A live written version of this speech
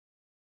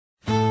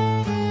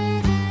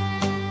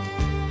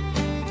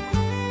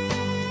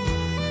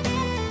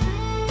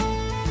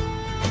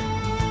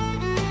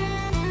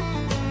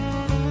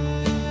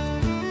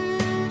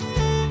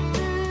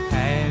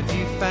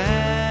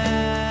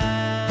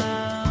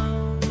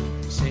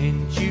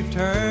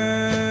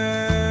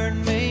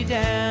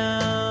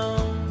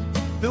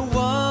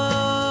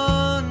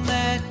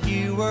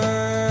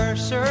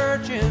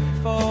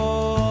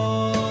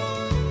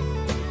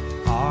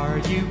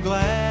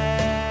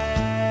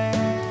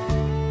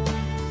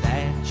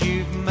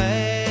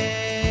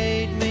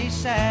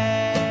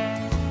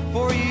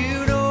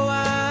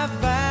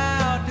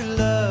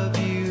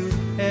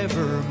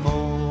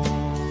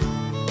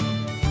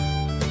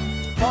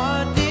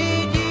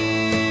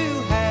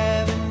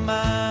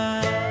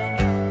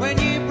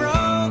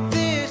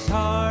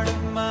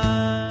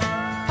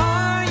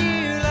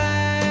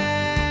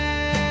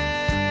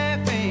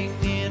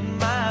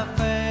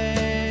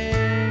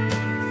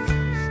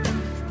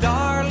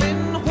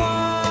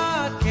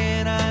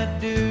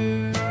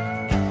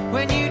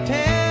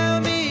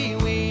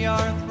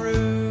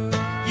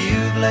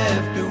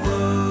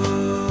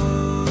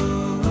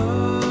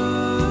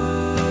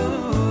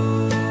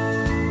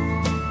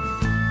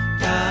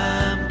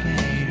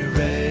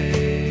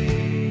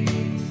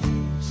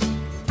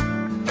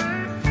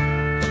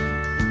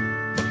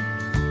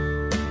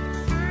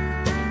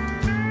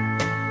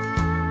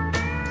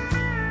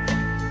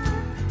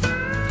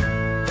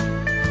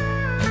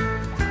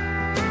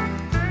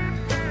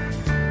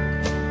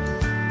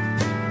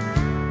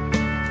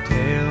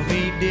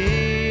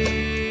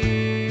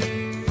dear,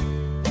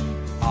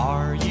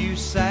 are you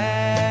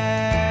satisfied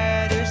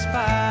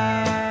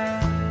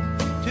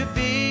to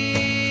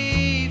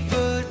be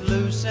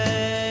footloose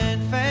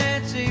and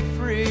fancy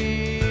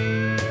free?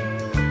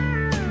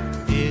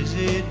 Is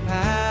it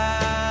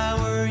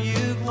power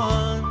you've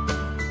won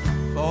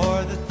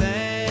for the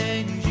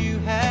things you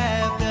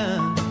have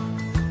done?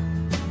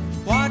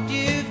 What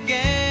you've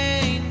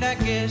gained, I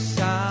guess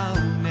I'll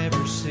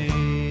never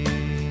see.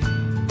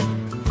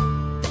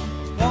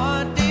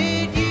 What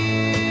did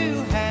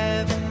you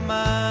have in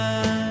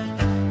mind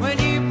when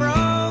you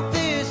broke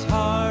this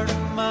heart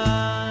of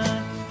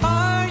mine?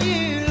 Are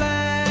you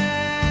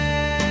laughing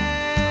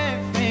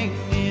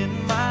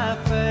in my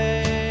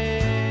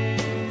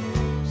face?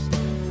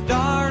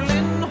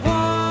 Darling,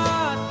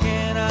 what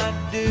can I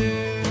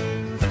do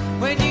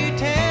when you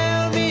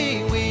tell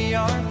me we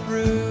are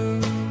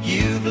through?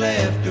 You've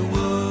left a wound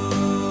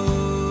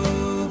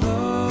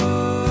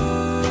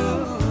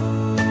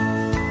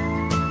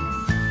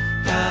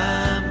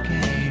time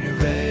can't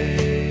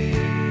erase.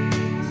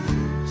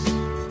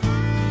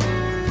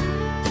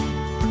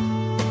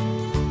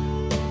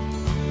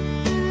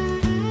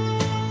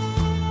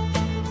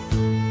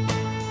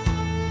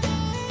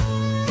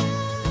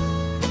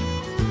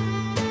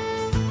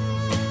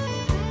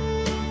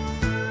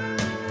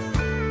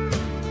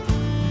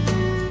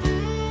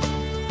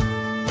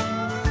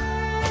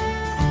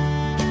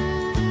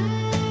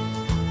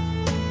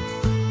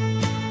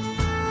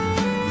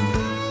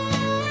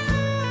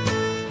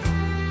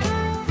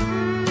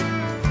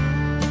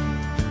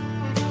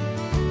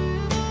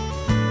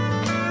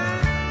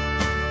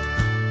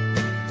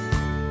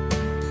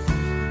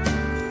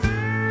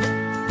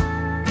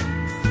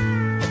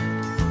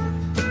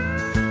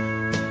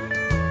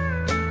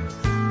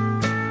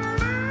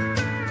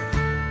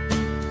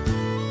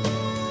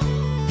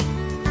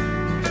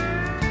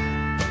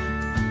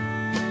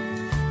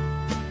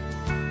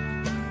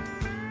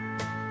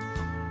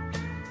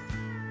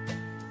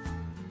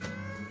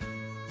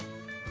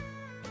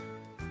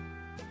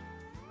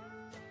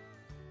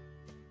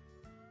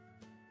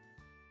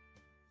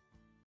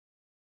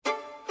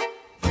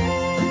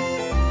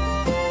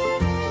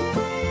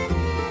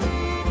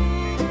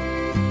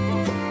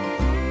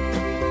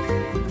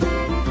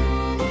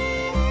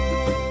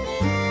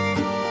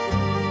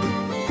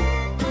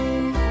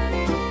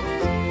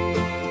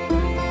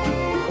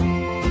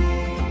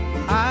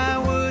 I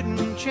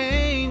wouldn't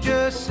change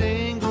a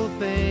single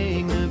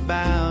thing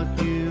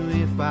about you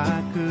if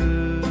I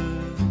could.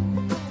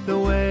 The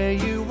way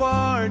you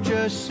are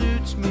just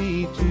suits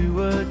me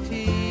to a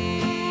T.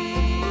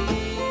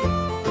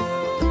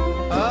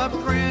 A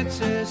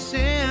princess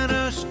in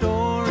a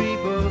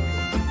storybook,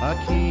 a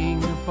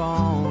king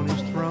upon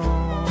his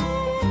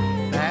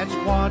throne. That's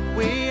what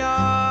we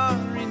are,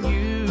 and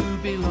you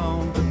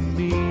belong to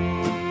me.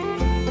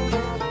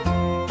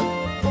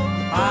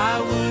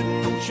 I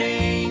wouldn't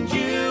change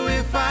you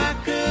if I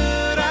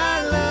could.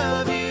 I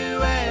love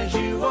you as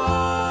you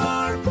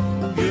are.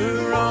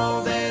 You're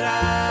all that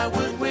I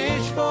would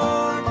wish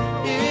for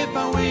if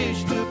I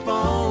wished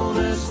upon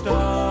a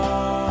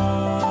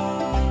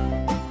star.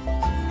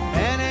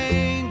 An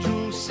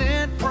angel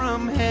sent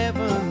from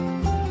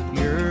heaven.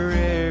 You're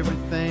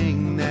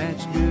everything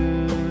that's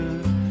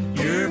good.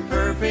 You're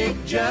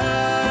perfect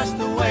just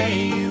the way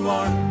you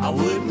are. I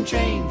wouldn't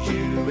change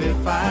you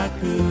if I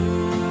could.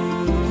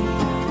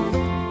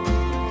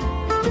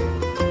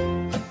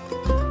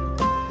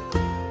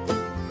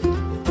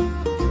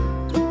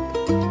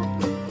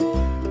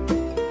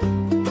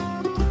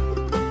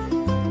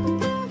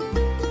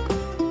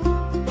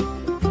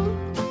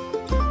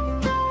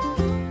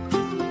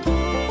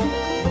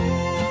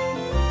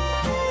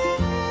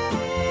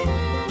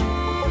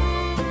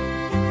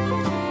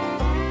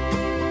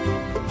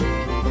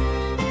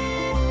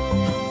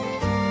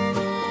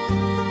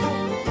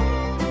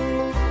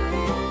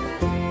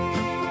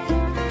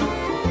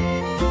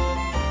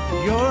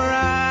 Your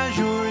eyes,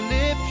 your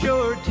lips,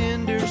 your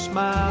tender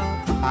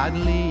smile, I'd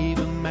leave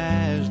them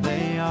as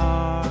they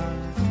are.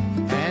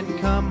 And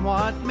come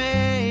what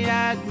may,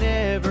 I'd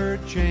never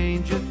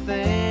change a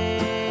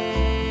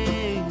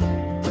thing.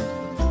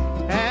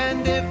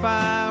 And if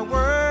I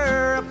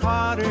were a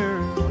potter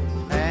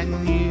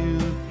and you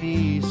a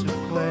piece of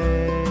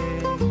clay,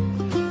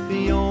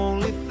 the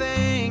only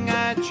thing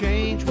I'd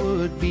change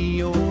would be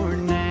your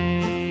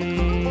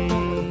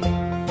name.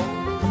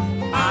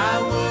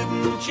 I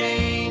wouldn't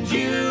change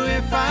you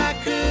if I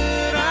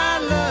could. I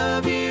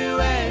love you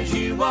as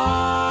you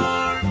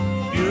are.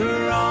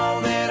 You're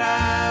all that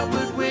I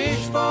would wish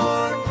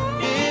for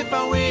if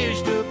I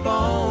wished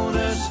upon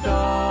a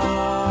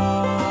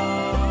star.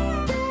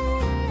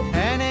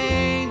 An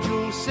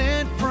angel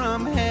sent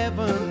from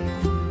heaven.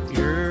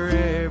 You're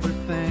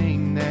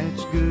everything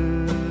that's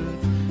good.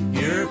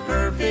 You're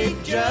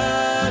perfect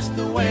just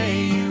the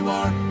way you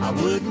are. I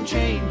wouldn't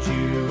change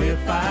you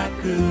if I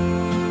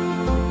could.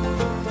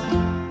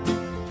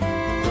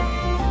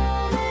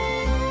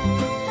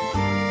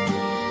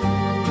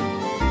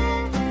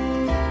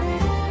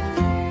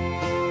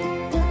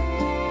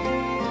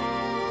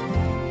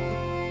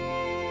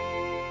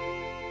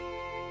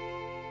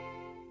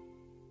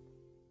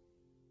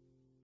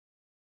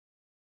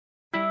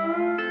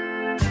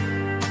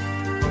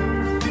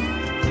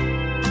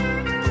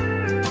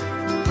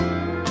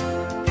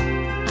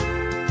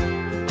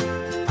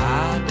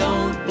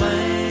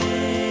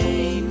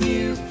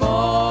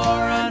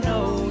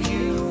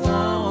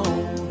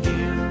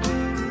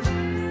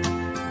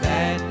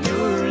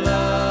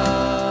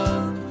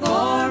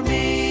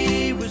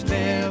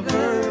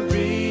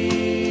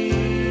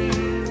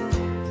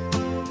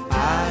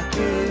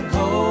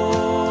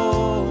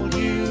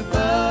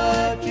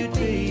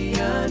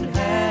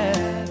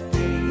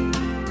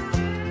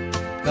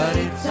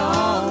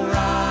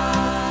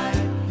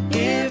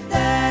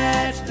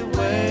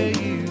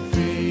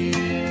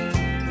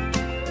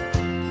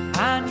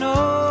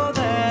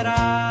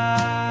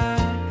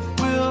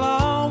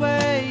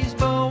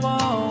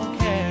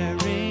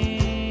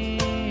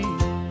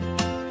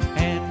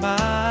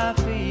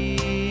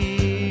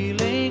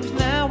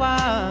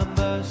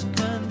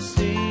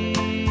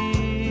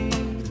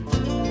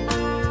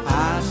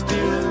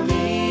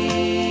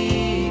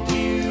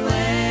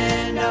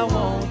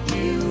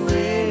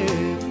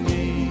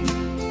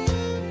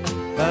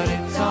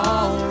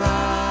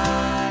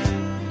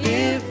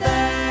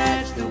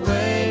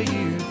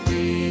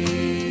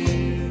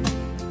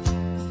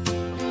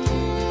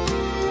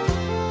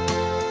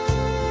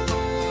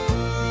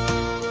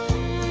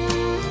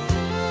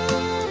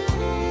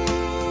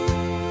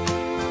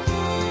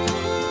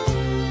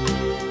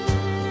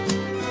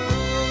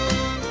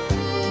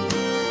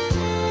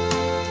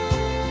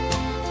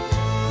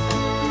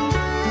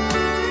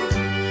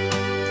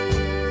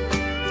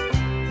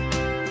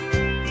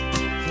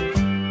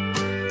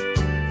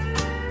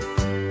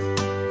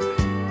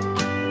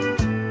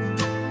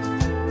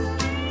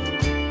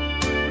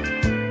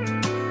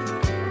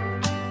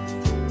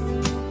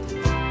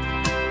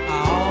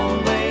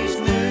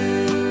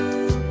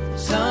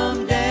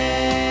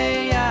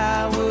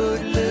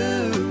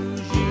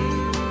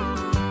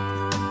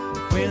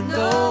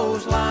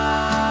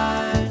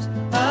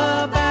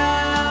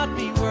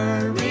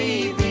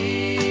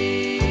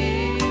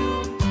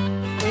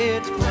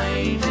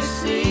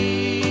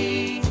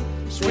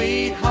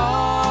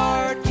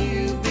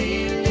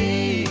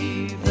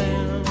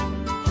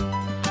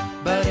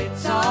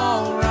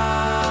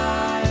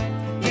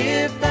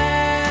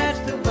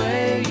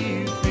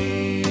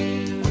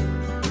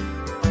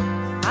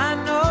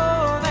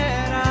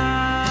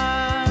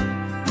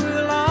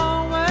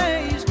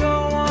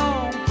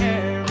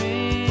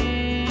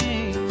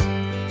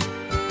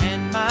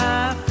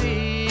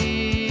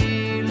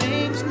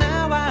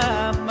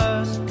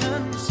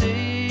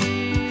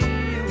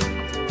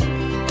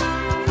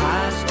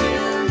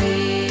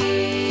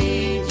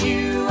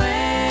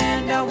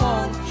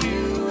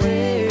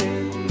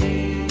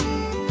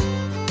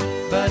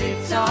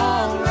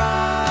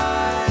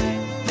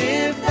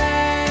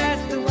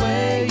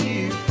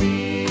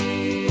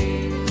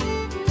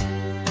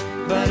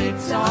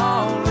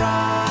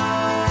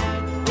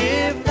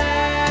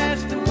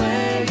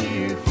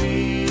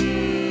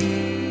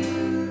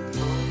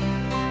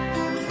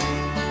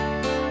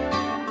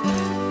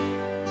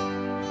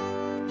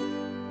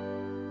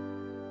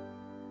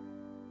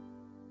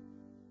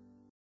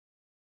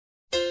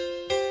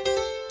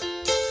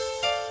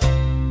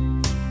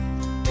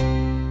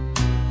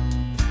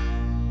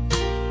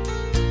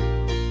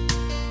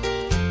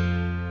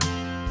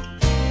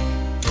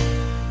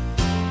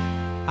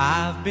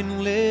 I've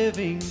been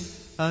living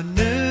a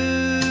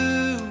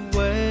new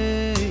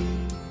way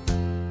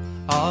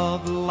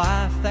of the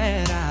life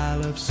that I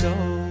love so.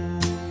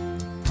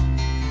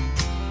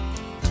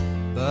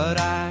 But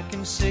I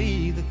can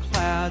see the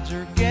clouds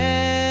are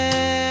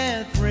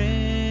gathering,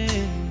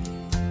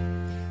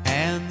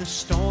 and the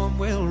storm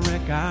will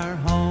wreck our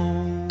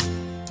home.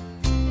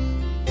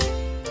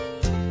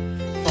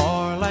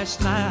 For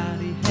last night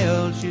he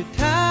held you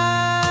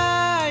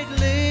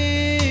tightly,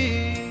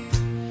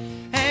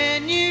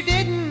 and you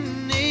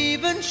didn't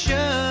even shove.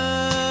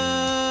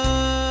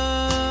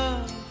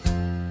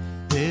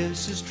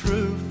 This is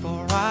true,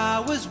 for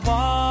I was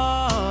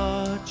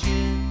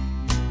watching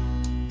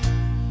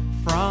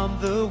from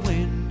the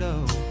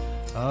window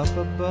up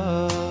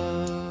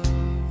above.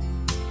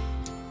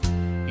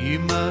 You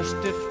must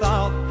have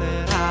thought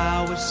that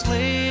I was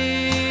sleeping,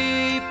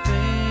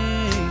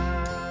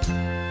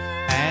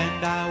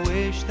 and I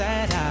wish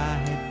that I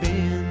had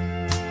been.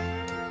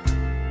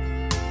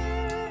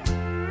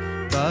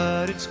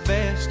 But it's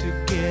best to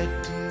get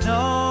to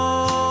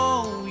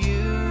know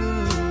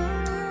you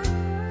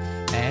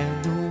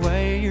and the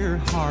way your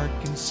heart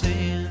can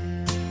sing.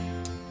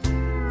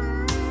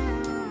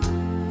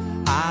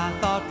 I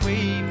thought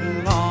we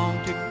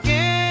belonged together,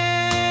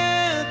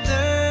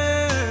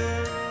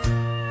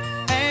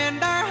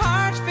 and our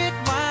hearts fit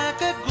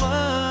like a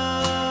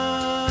glove.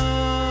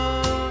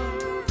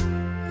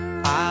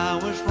 I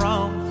was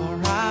wrong, for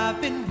I've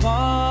been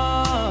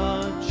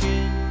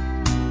watching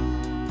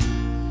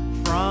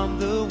from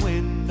the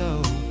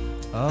window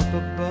up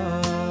above.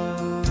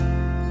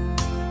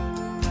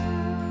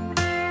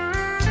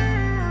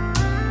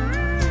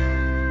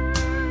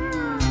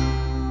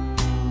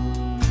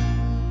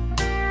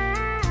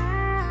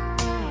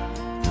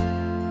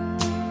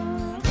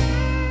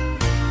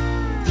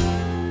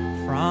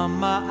 From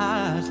my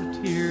eyes the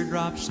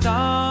teardrops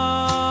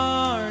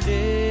started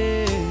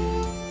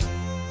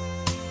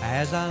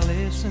as I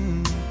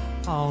listened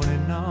on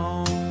and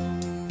on.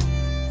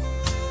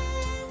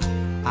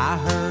 I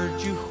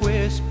heard you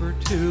whisper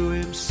to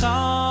him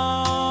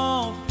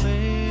softly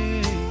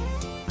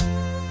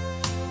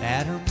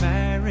that her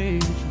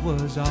marriage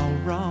was all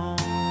wrong.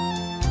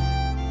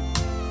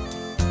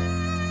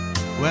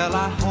 Well,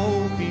 I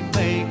hope he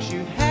makes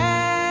you happy,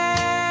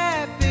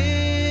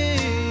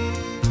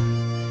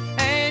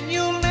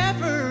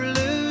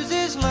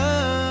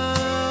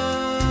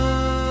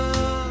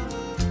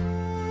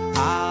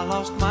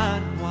 lost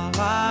mine while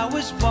I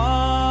was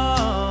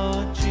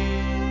watching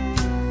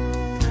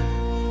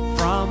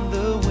from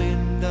the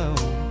window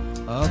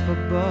up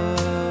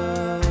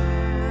above.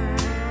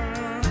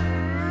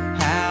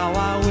 How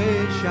I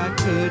wish I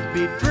could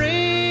be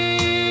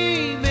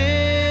dreaming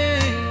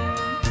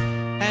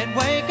and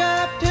wake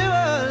up to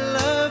a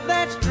love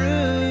that's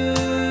true.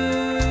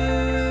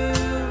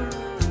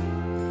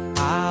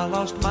 I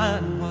lost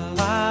mine while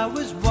I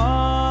was watching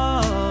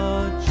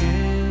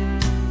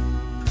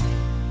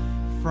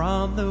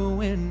from the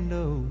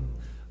window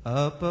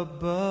up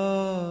above.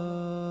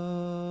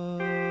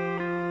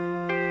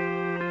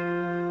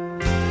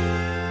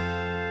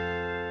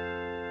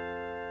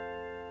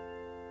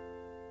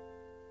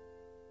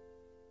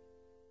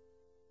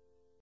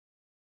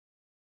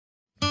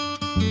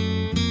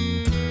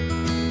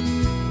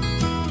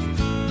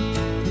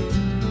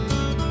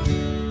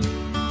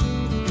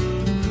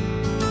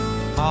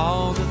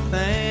 All the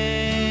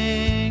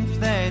things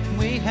that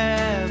we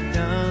have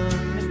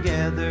done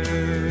together,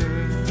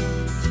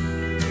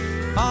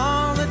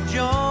 all the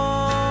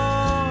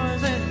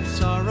joys and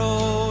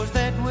sorrows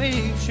that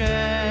we've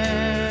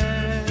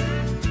shared,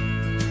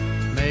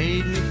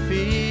 made me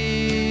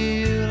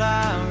feel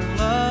our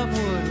love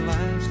would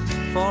last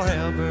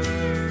forever.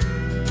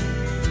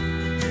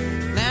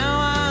 Now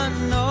I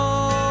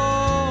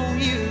know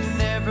you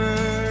never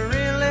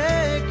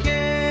really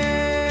cared.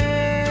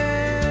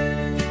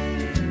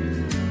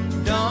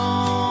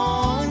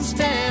 Don't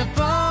step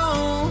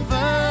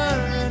over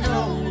an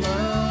old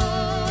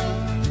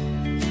love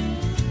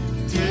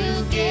to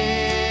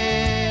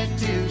get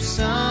to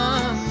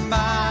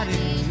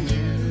somebody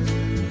new.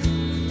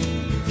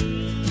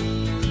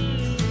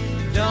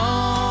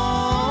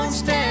 Don't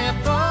step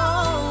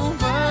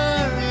over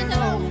an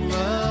old love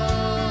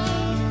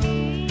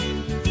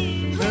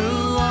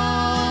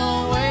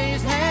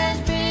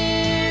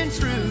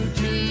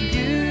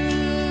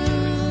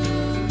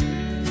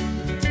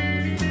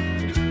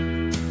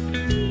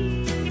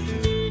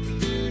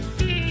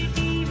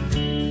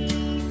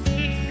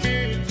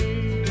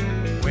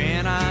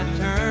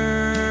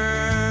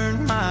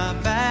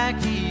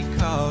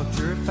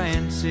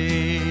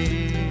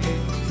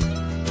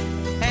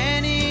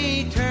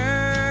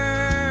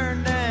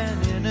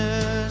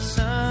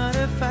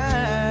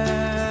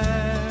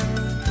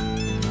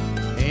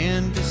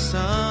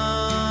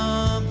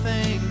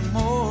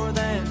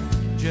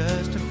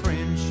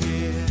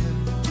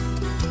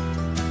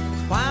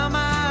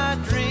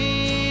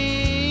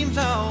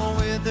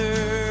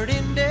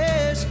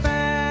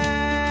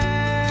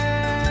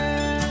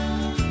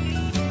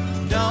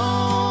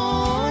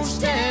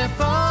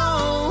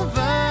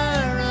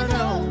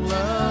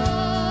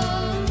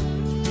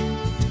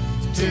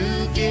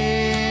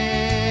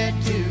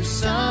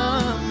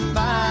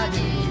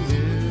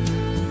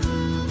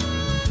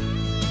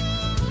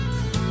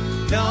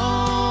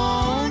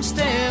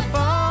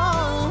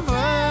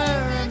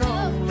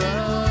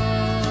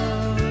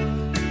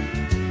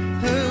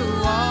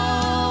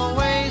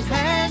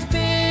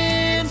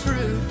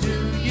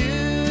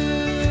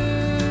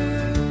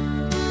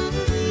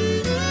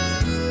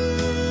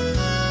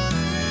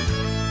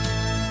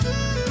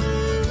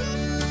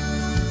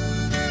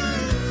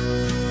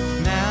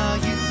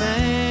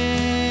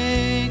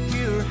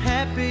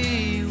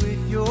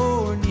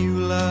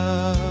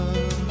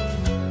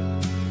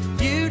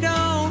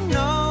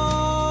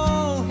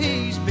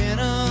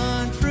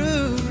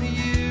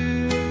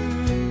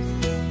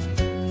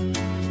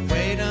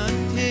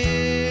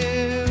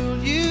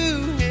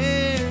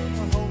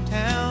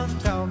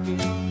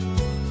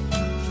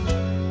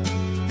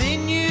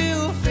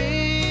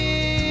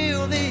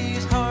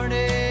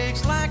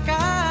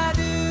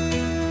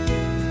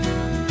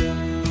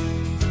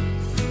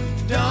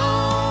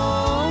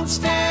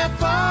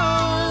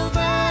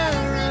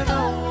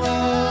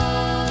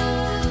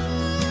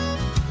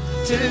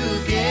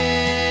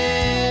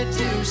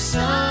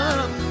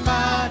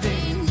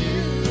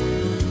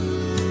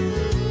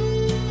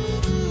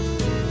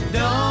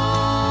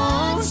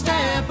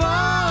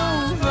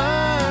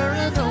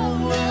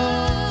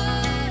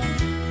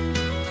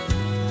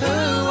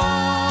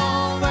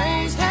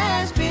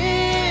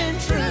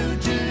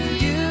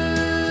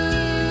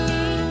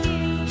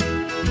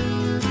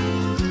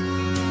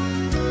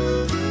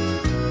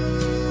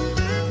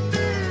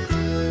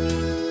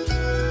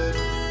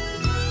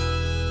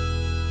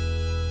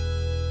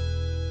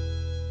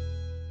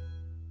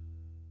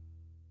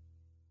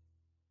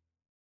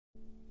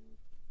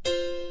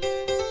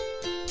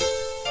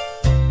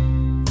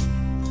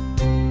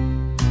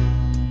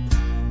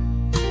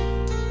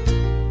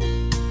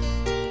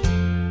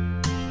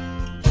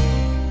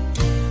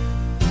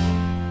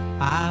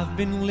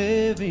been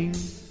living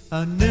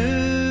a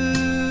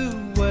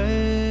new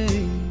way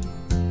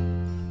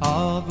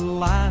of the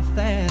life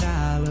that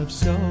I love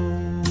so.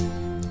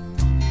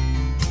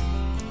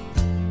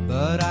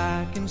 But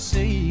I can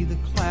see the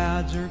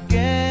clouds are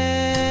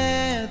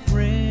gathering,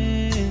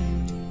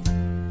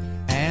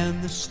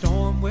 and the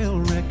storm will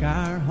wreck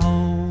our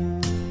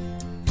home.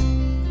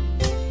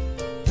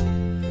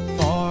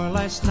 For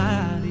last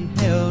night he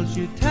held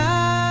you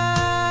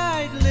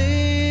tightly,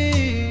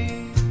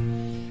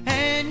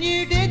 and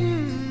you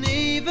didn't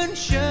even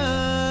show.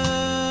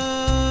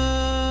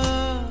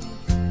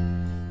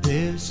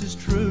 This is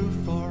true,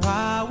 for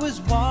I was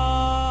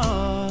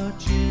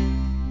watching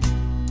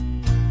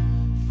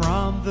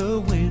from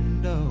the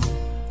window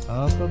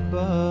up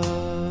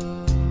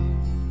above.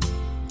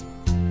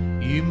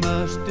 You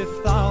must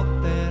have thought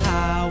that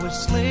I was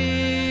sleeping,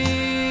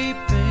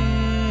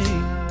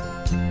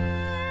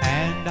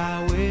 and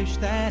I wish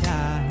that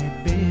I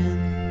had been.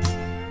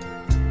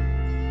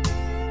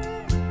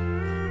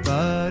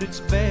 But it's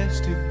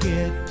best to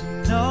get to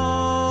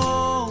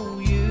know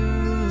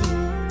you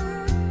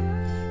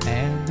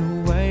and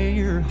the way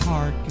your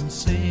heart can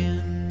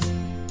sing.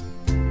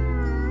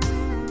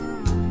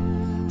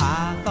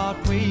 I thought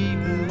we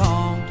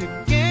belonged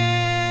together,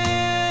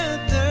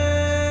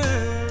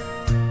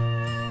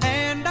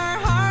 and our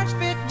hearts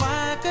fit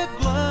like a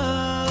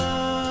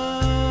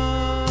glove.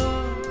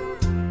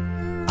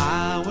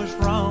 I was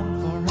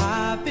wrong, for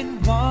I've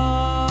been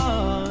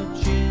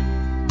watching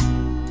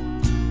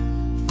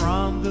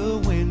from the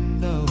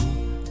window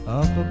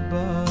up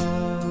above.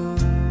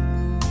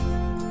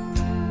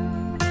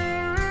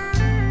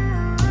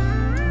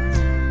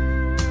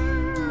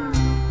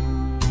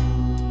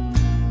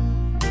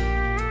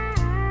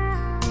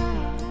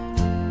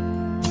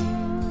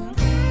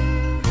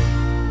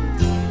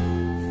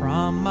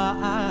 From my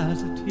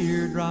eyes a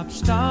teardrop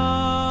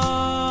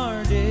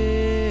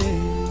started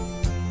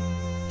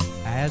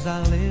as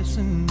I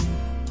listened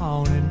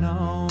on and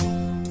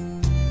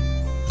on.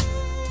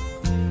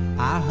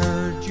 I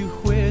heard you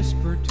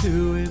whisper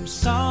to him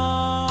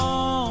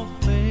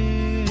softly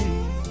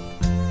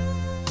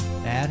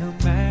that her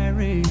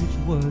marriage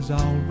was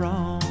all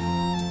wrong.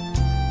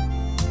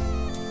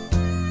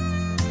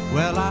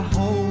 Well, I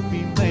hope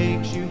he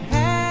makes you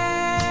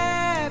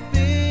happy,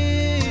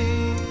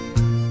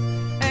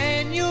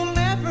 and you'll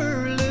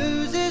never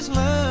lose his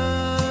love.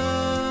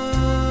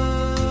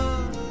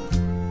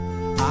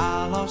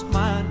 I lost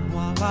mine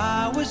while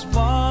I was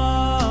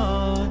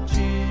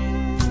watching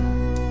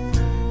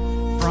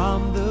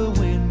from the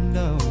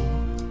window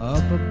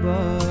up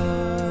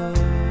above.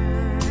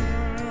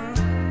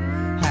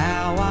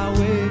 How I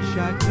wish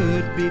I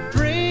could be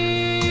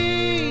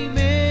dreaming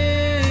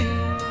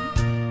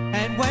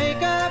and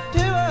wake up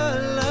to a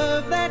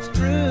love that's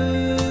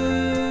true.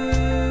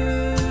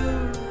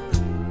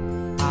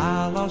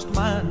 I lost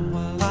mine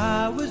while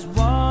I was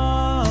watching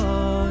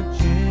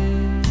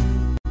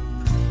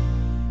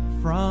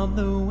from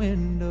the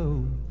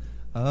window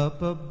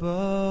up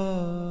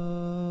above.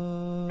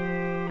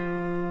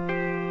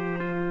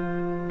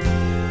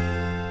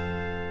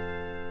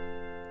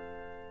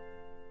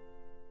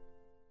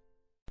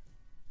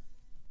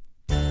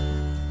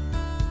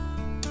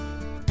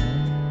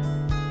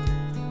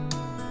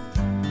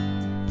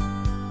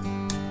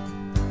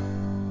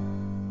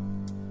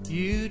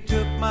 You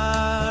took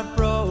my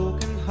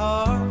broken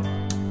heart,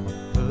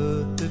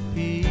 put the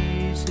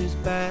pieces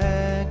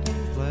back in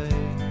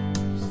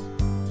place,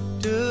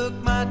 took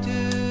my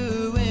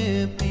two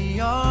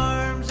empty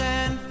arms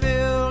and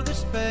filled the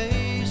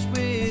space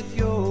with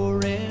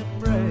your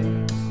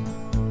embrace.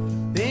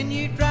 Then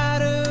you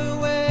dried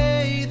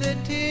away the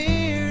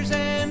tears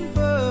and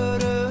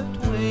put a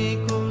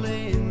twinkle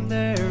in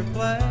their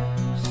place.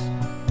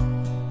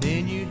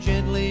 Then you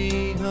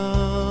gently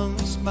hung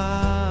a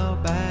smile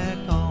back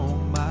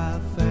on my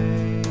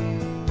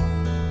face.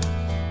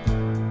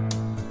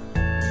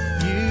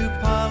 You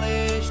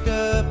polished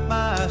up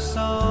my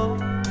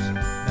songs,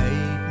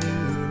 made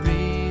new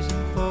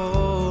reason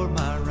for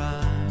my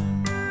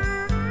rhyme,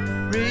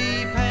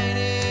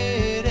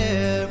 repainted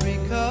every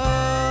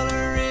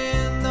color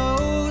in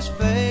those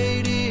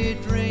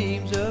faded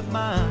dreams of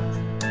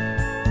mine.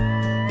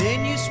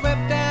 Then you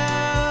swept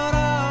out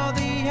all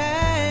the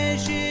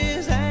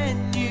ashes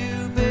and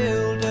you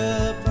built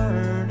a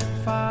burning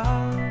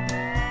fire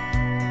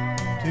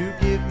to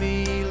give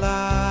me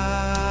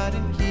light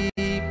and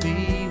keep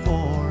me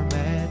warm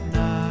at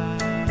night.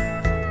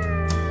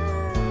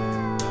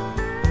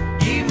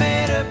 You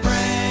made a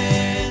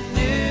brand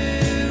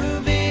new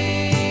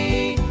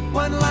me,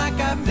 one like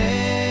I've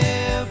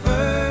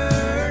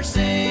never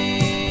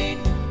seen.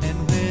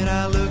 And when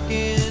I look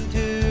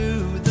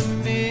into the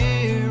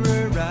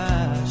mirror,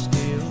 I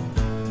still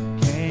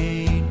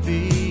can't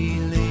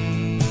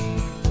believe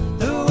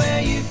the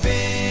way you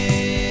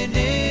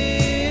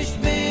finished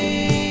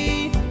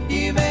me.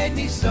 You made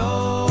me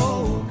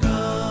so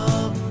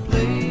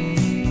complete.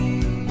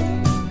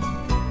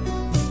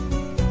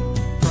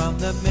 From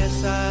the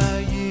mess I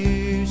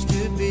used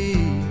to be,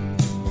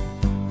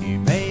 you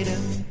made a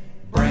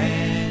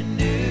brand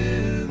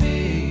new me.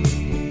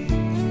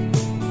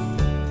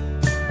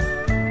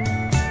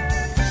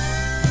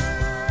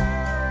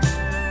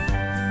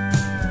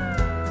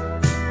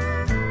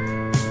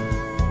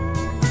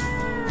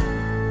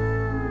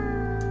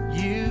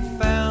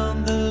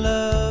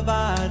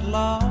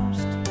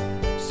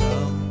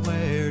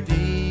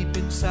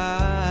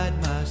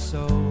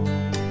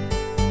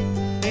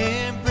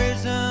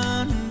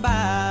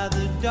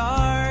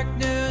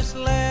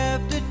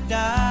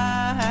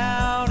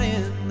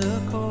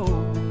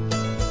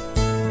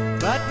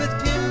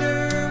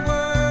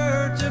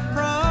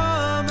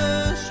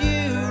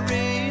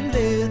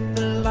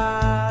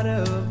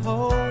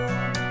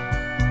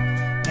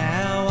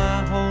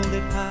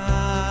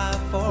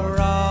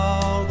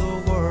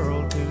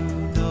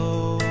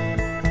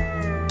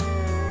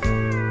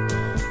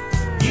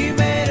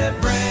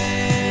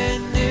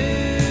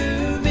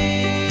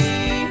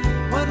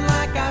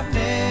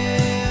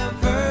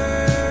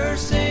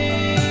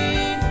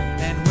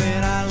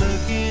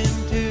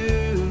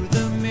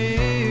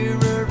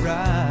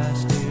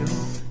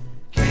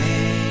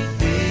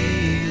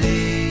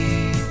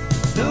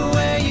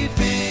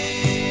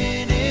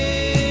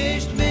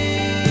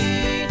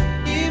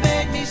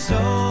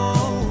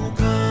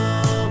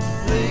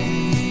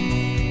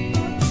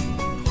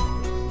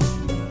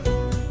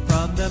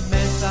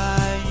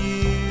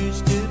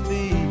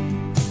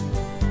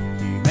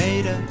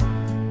 made a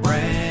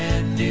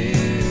brand new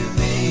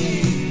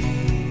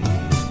me.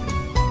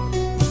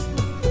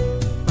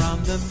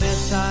 From the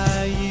mess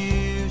I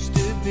used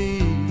to be,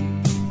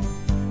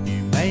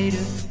 you made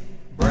a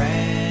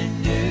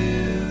brand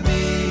new me.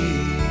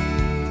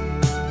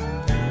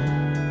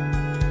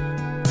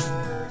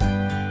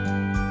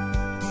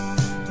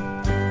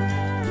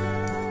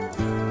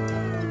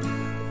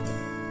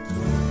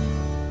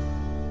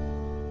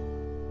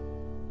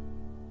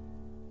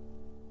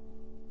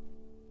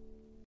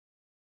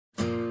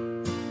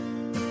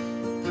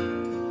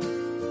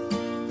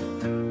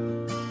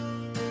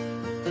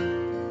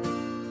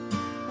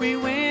 We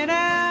went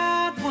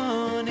out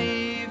one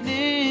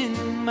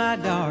evening, my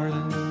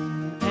darling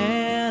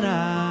and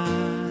I.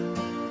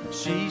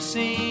 She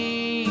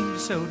seemed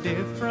so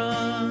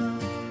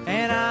different,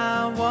 and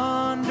I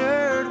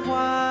wondered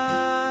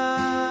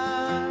why.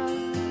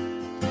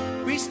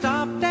 We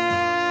stopped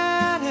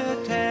at a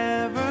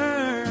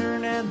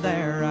tavern, and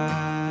there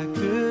I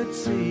could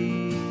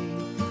see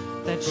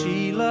that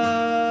she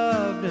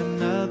loved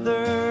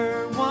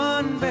another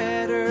one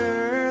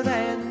better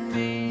than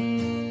me.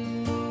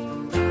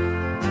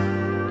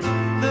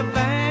 The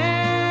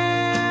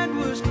band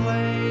was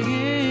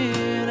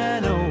playing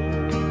an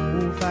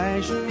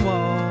old-fashioned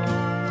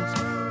waltz.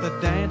 The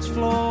dance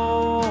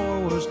floor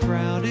was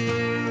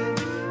crowded,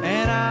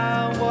 and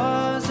I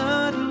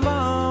wasn't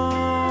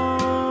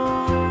alone.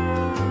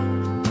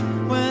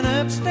 When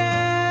up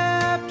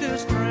stepped a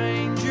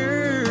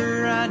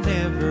stranger I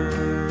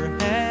never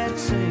had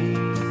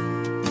seen.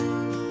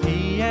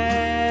 He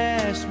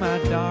asked my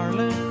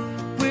darling,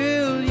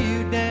 "Will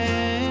you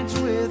dance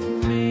with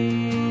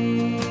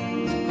me?"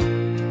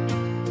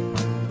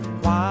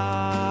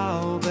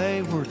 While they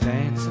were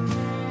dancing,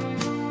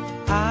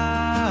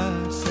 I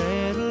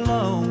sat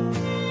alone.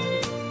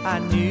 I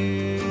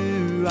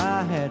knew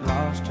I had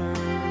lost her,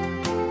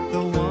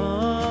 the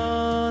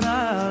one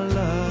I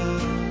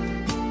loved.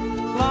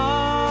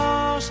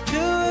 Lost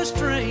to a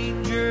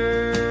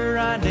stranger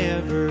I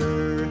never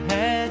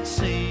had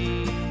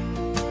seen.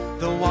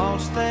 The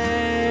waltz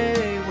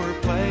they were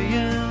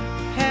playing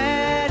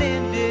had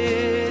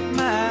ended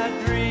my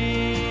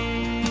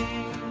dream.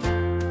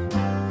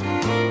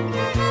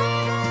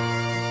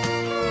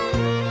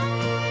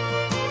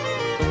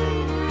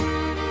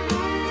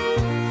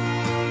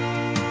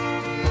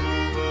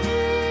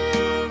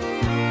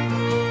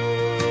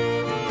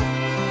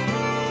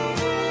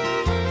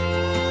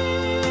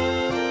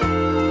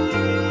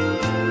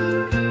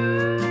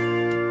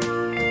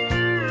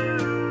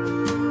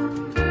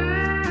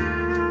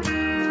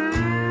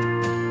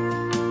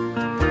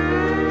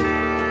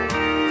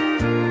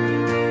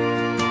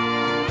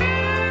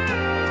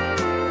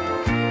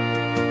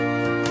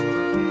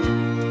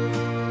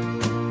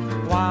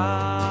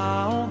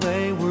 While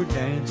they were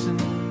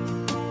dancing,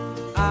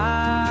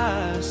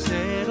 I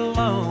sat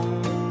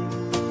alone.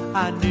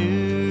 I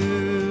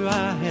knew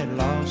I had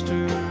lost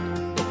her,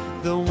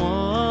 the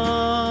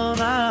one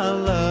I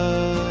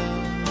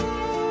loved.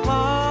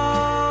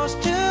 Lost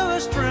to a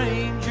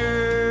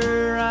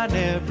stranger I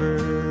never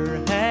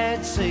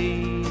had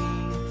seen.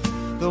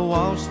 The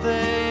waltz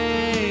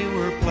they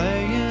were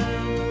playing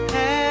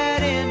had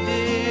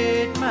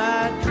ended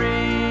my dream.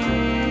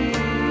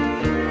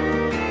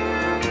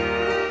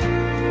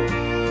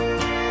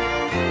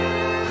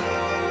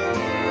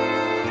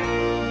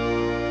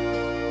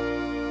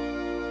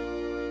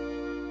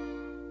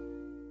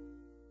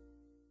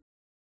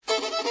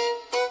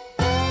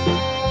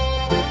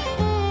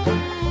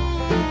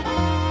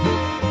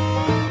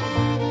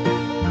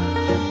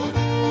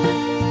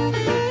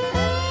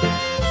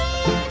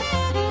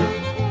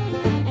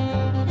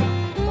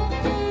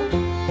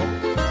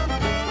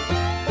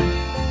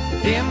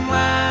 Dim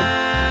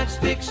lights,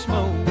 thick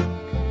smoke,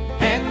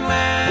 and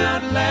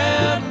loud,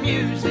 loud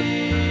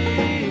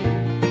music.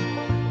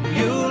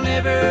 You'll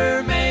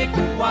never make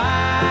a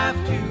wife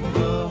to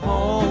a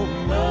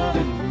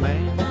home-loving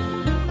man.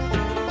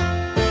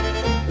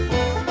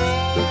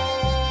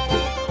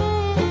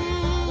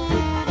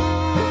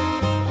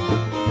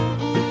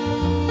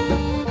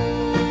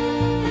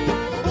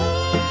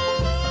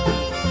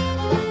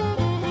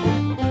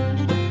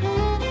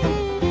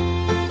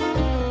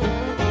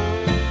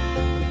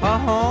 A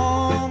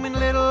home and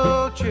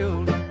little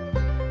children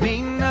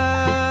mean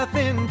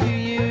nothing to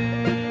you.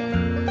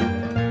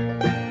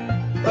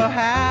 A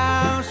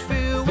house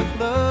filled with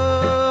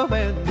love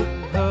and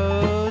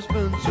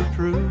husbands so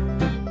true.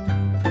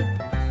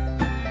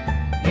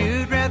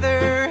 You'd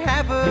rather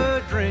have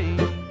a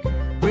drink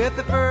with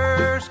the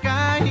first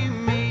guy you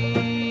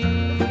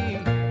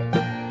meet,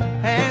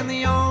 and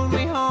the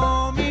only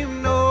home you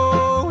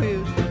know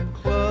is the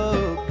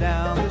club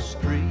down the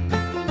street.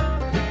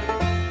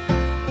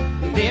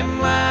 Dim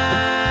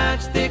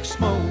lights, thick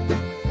smoke,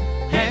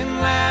 and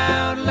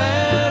loud,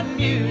 loud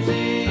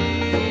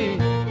music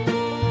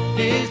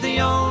is the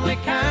only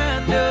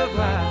kind of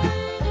life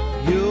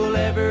you'll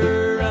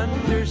ever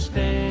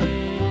understand.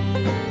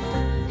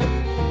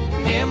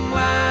 Dim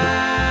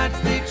lights,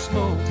 thick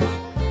smoke,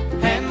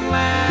 and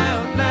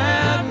loud,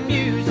 loud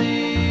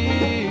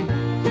music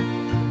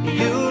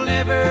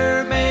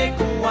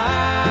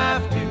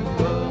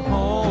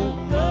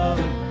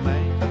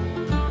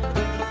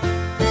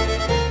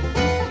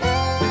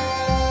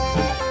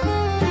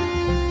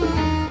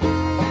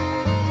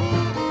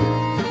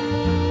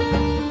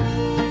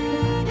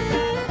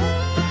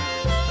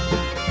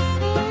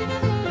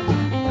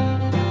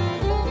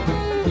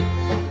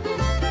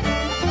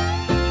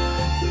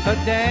a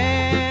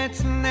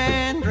dancing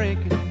and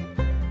drinking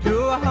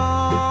to a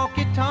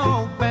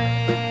honky-tonk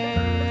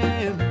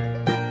band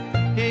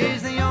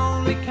is the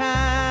only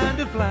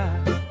kind of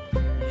life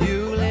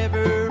you'll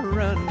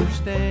ever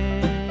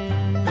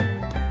understand.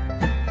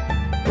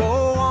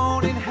 Go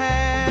on and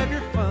have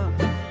your fun.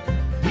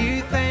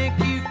 You think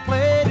you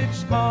played it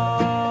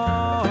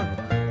smart.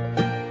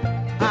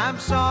 I'm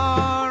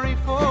sorry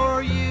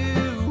for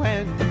you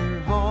and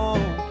your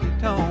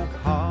honky-tonk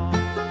heart.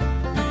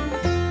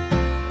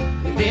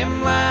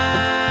 Dim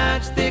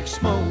lights, thick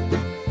smoke,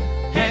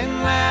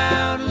 and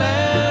loud,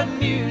 loud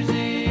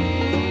music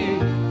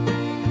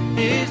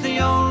is the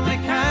only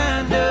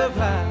kind of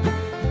life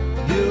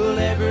you'll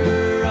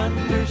ever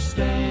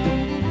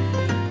understand.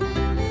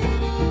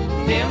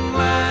 Dim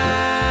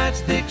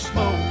lights, thick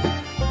smoke,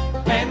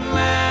 and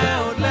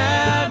loud,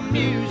 loud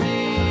music.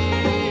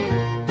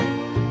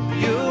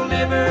 You'll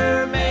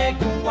never make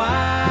a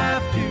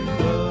wife to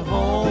a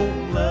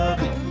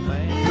home-loving man.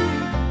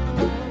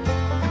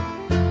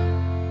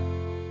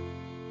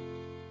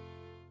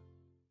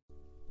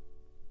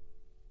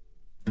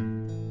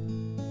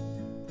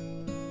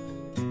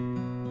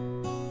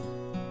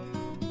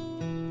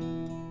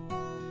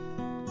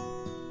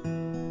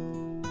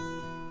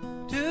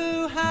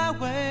 Two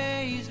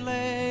highways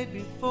lay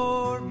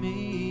before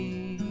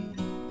me.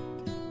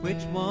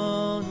 Which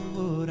one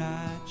would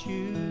I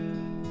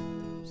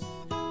choose?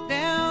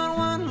 Down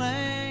one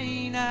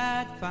lane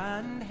I'd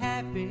find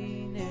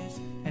happiness,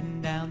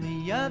 and down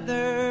the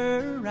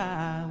other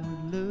I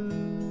would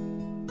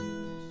lose.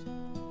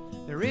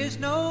 There is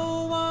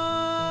no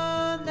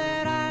one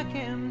that I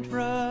can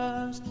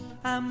trust.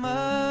 I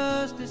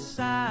must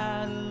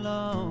decide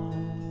alone.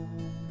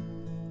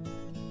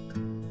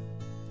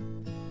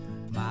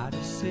 My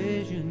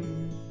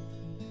decision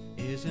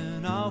is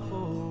an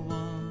awful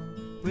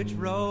one. Which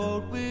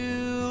road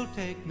will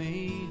take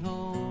me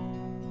home?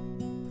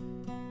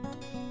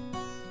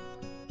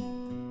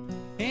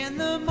 In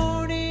the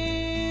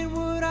morning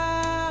would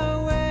I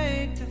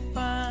awake to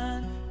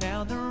find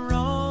down the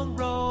wrong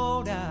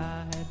road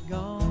I had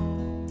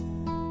gone?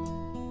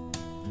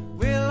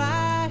 Will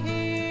I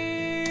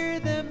hear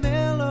the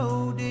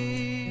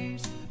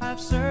melodies I've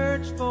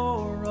searched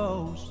for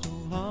oh so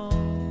long?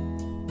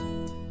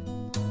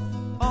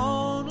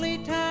 Only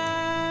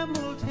time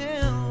will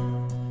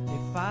tell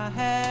if I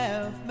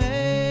have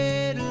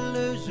made a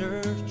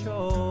loser's choice.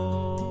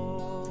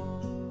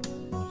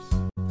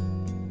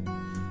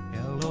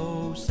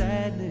 Hello,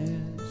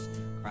 sadness,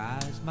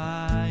 cries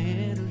my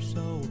inner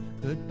soul.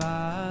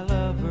 Goodbye,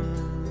 lover,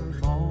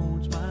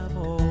 moans my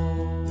voice.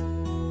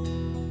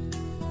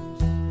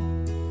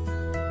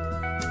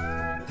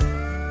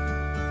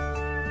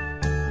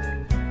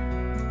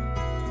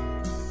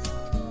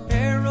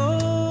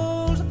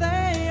 Perils,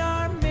 they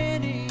are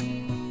many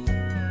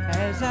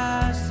as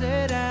I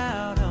set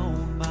out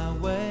on my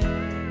way.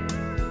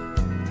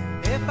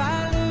 If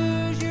I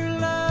lose your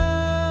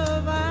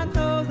love, I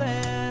know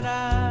that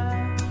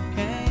I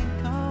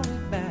can't call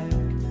it back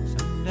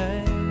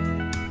someday.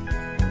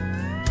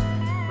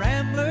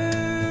 Rambler,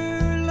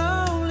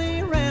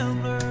 lonely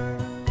rambler,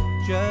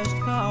 just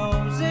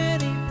 'cause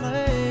any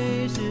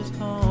place is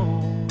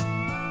home.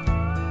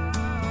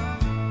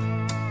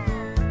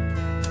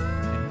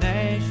 And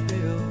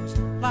Nashville's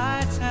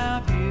lights, how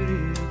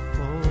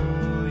beautiful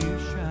you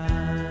shine.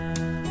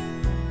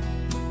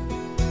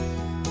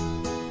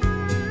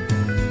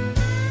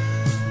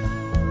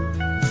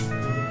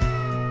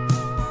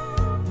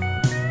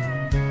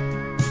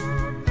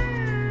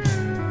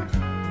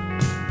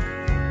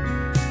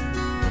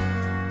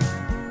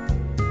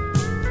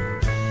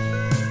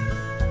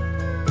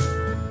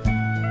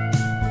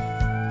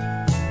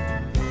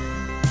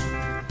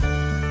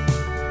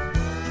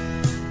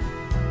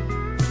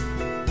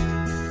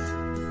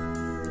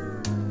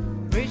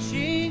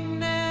 Wishing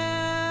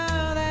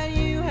now that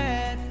you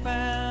had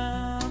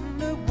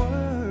found a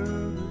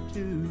word or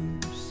two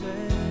to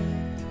say.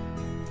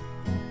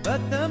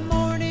 But the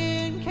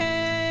morning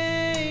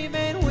came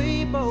and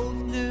we both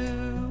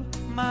knew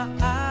my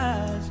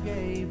eyes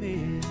gave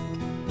it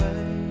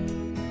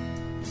away.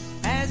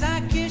 As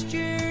I kissed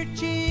your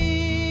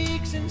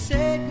cheeks and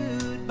said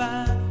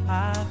goodbye,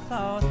 I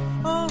thought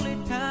only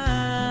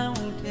time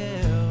will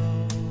tell.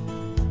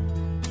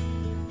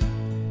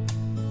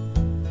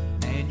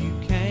 And you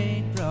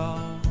can't draw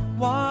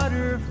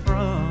water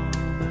from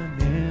an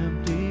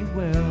empty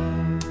well.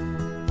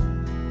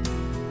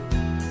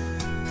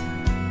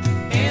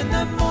 In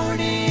the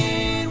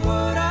morning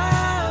would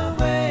I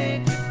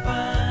wake to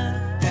find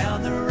down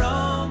the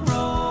wrong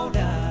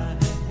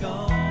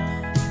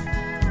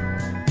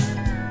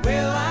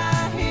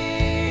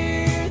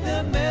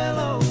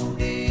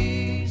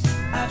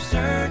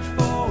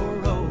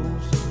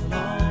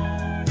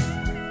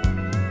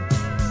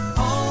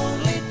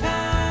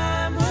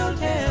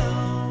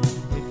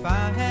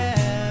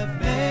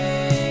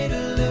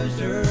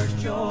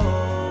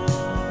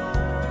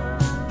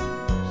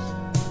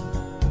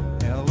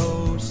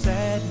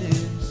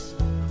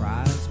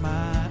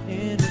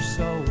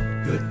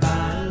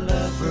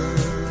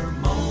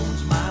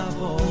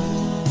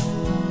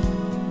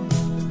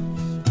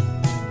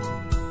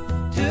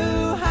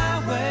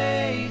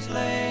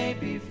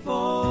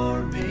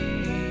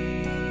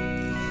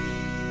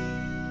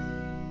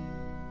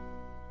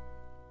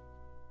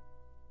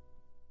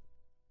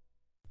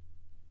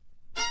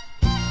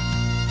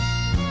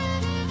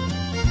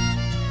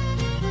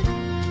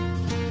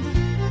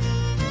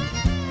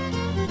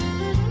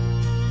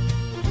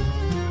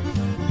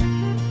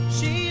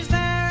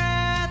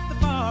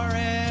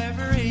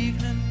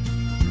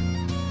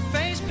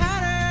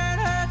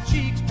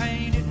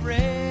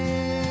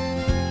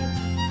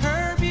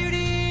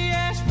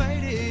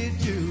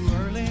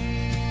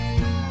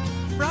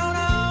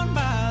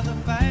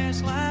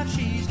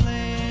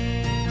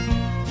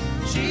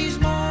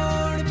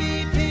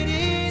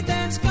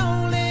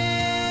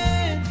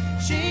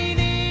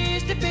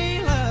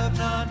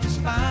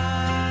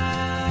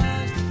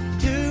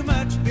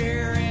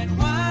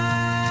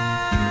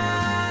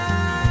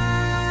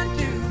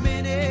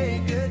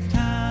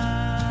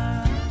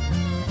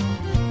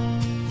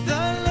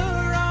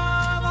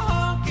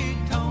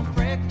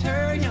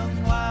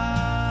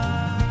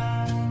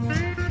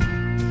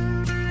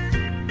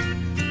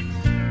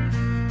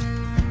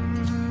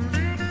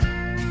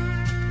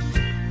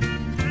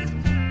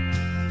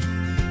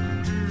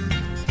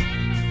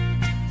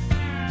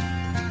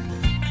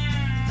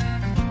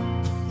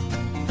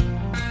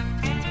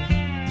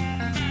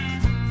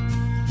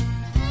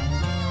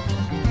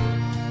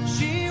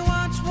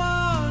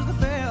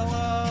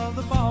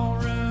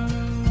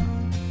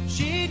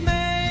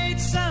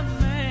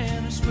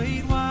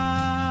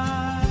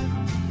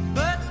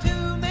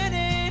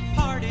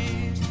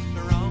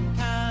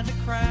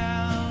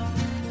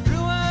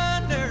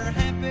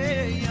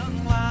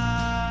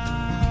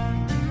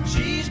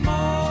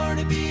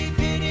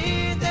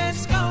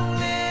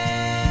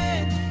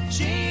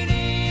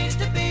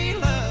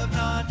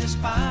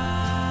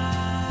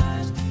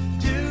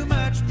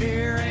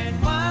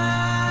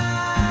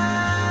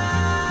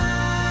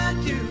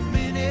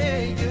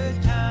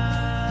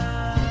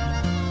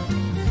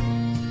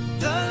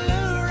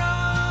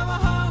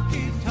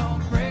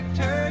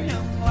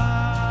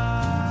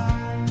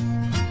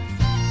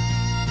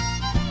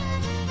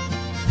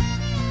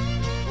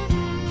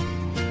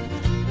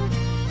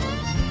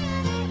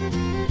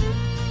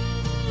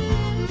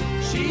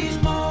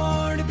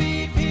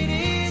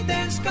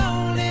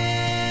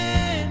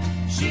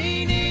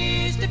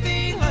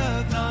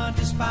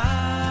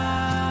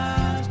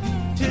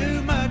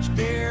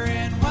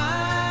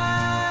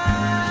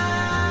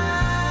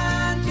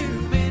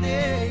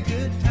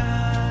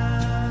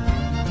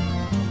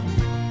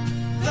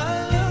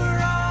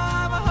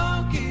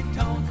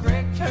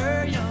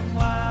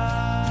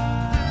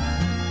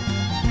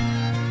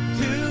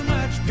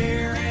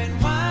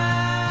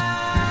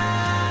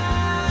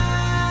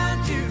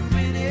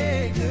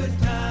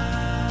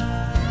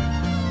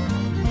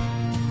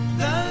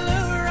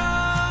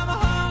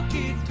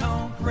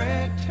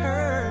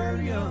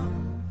her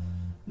young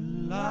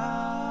life.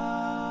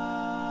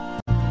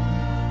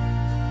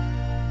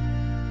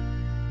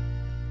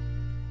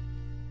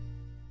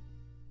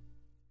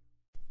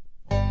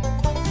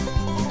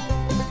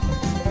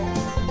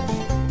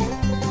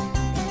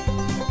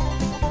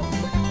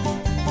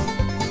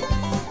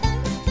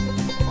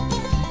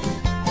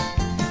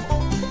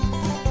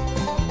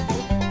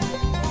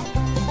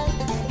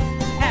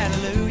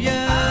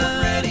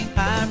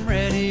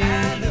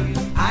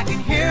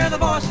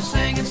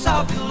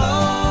 Soft and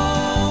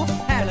low,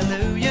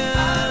 hallelujah,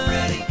 I'm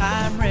ready,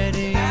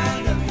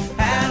 hallelujah,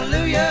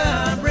 hallelujah,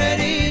 I'm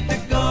ready to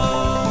go.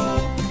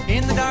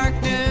 In the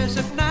darkness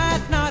of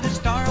night, not a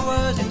star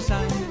was in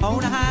sight,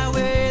 on a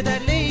highway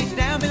that leads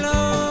down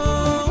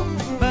below.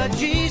 But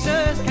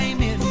Jesus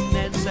came in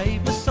and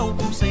saved my soul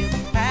from sin.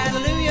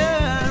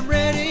 Hallelujah, I'm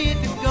ready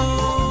to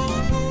go.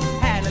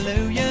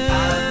 Hallelujah,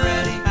 I'm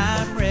ready,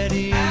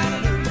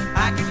 hallelujah,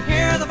 I can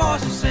hear the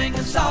voices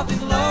singing soft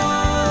and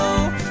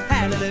low.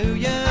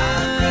 Hallelujah.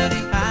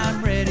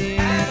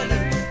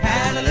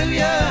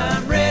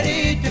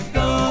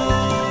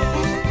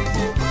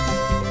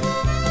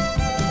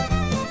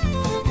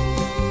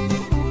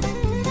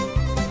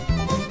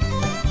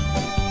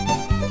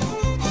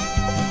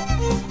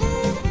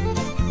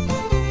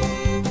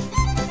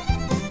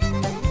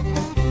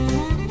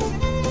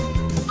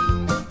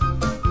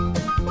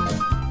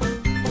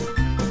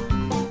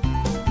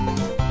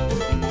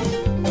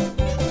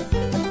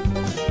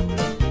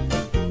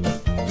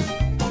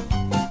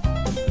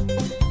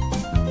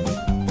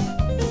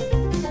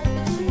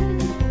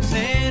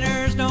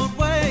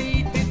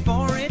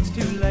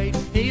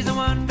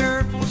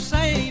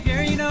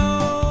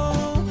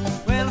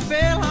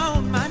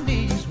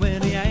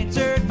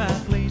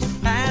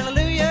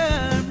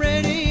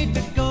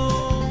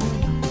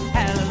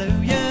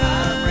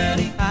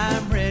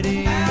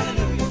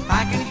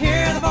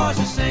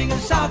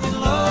 Soft and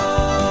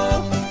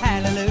low,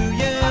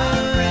 hallelujah,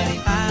 I'm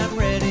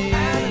ready,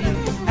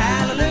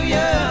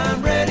 hallelujah,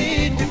 I'm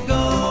ready to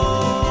go.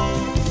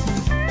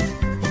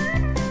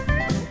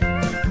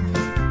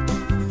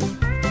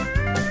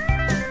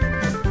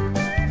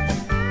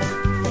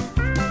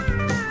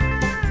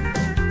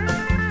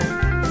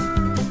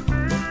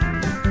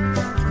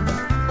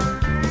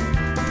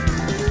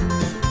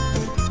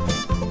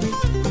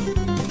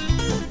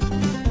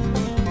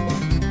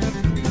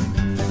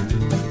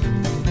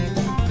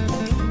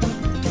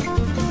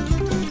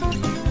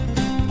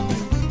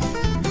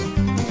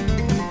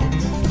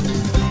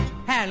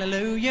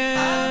 Hallelujah,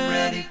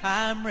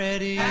 I'm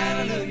ready,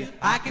 hallelujah,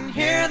 I can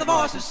hear the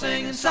voices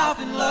singing soft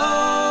and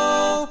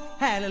low.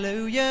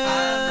 Hallelujah,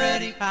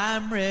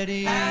 I'm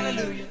ready,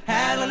 hallelujah,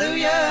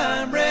 hallelujah,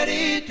 I'm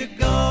ready to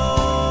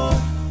go.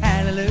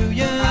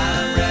 Hallelujah,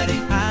 I'm ready,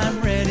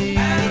 hallelujah,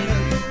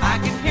 I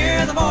can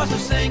hear the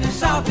voices singing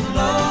soft and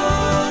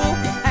low.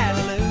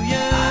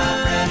 Hallelujah,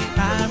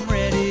 I'm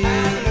ready,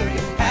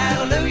 hallelujah,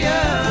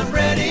 hallelujah, I'm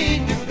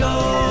ready to go.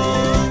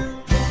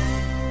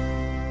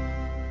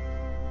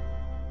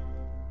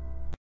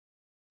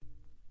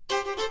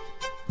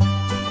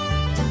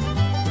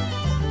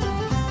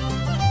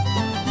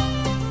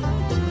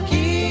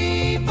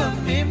 Keep a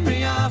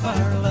memory of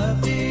our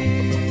love,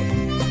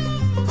 dear.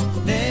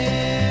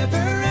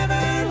 Never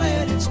ever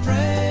let it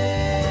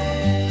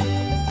stray.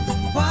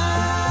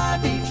 Why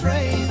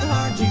betray the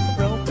heart you've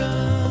broken?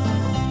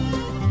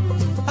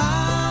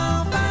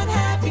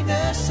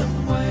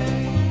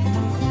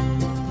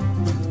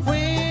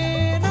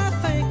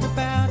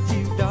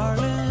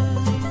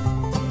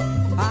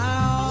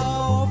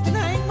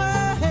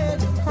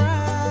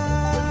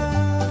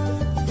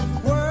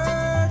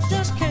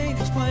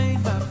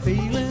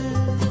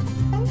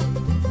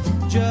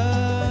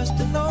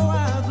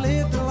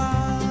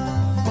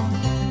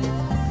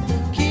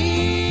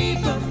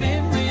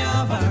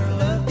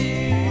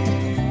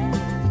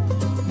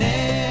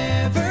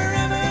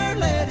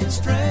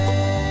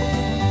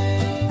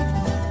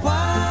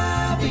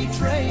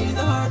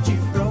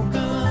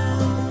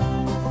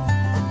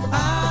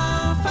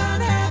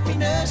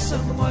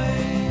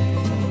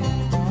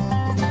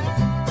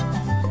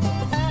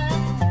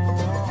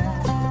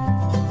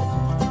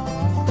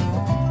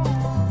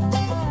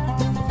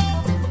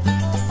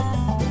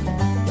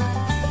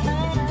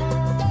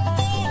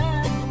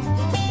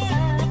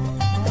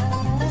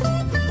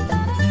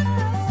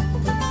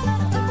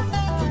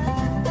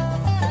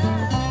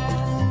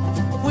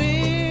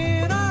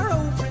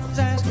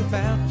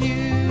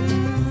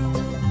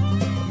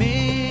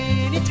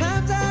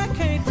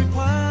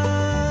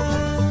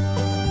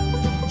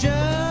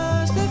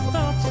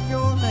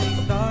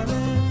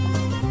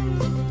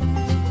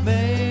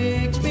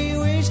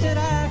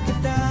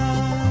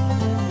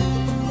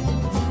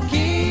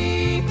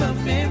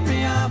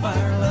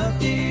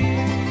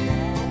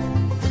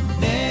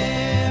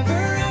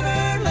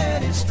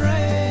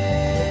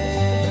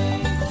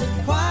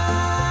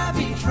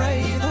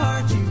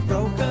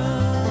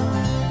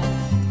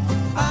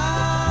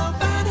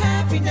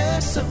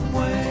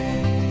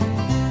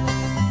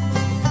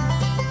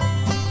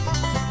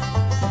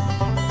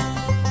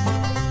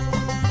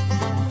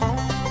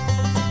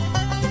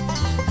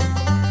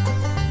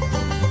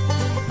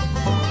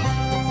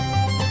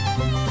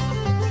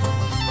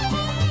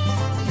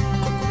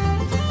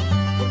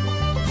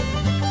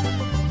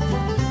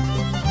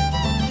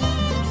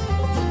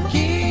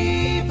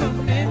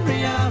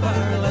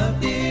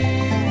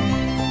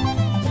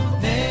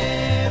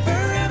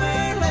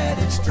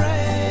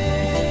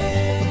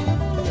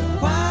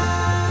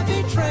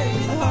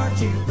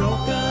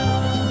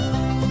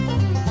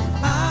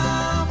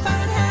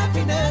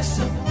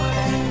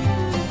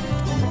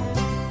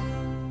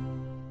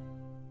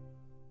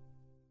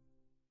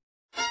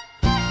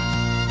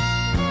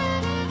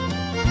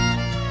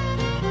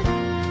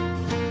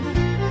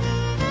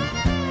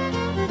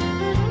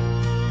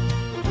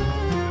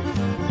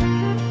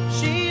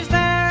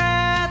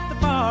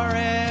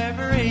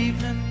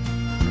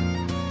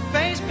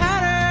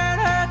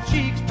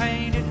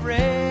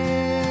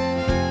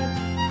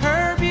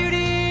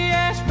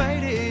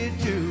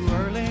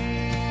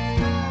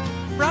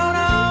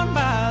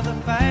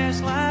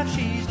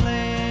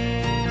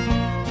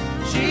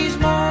 She's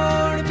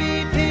more to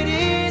be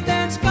pitied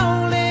than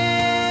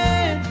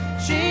scolded.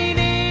 She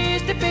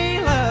needs to be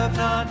loved,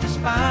 not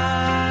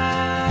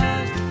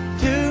despised.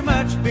 Too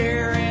much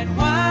beer and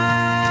wine,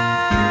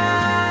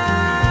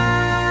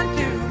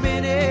 too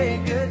many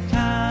good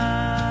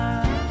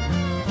times.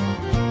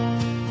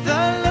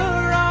 The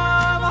lure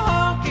of a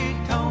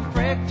honky-tonk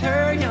wrecked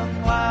her young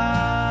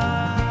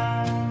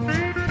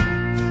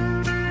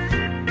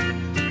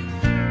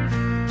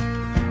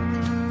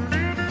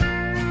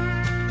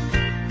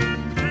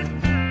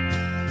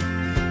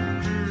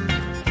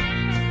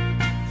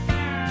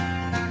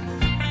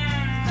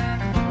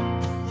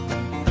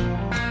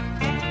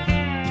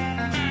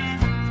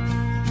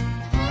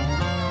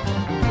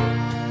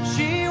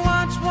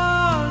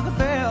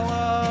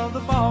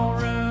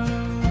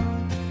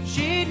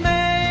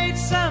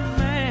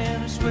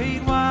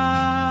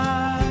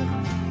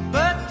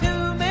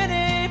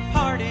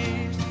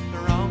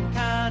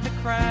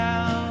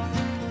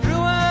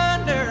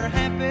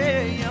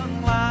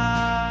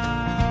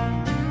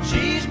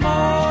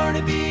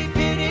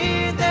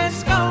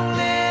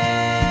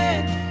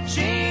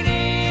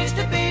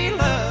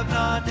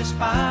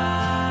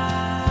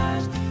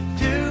despised.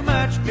 Too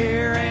much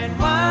beer and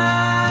wine,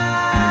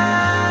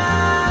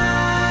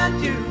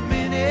 too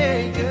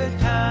many good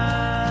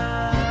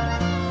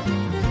times.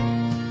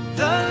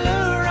 The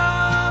lure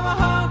of a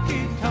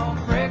honky-tonk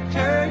wrecked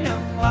her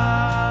young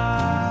life.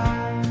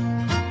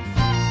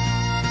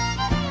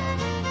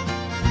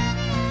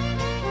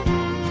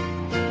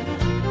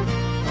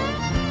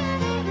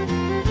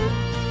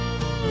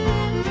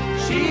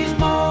 She's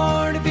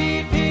more to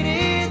be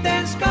pitied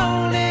than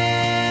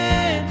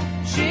scolded.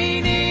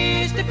 She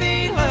needs to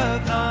be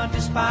loved, not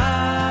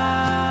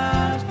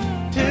despised.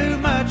 Too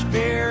much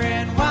beer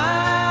and wine,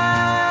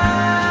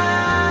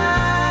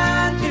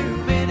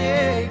 too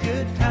many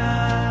good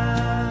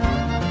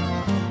times.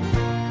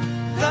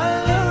 The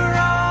lure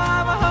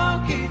of a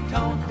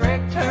honky-tonk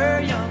wrecked her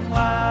young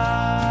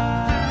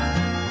life.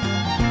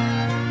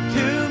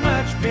 Too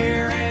much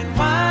beer and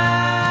wine,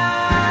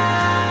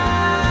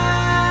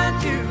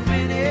 too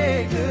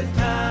many good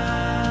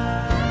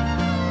times.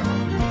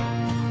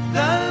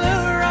 The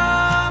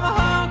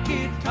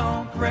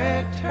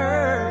wrecked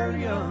her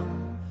young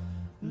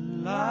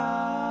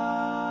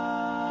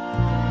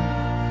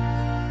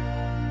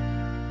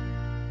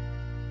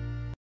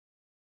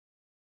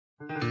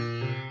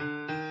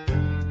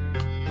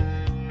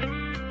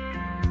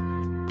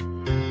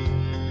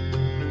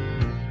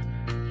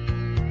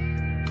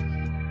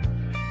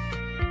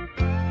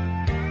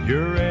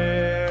You're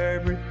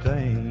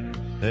everything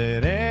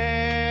that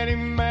any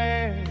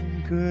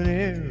man could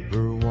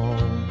ever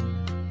want,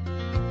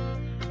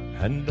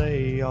 and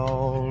they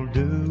all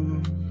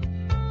do.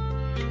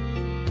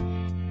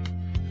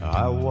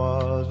 I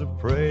was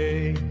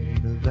afraid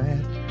of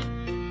that,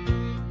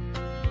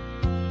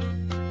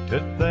 to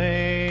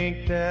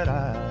think that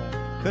I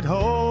could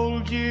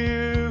hold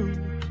you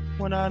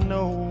when I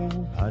know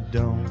I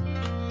don't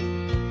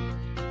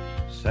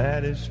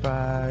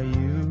satisfy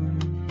you.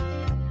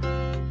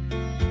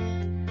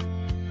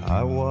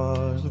 I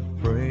was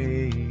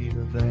afraid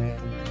of that.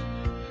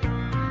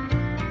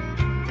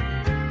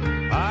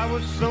 I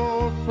was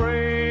so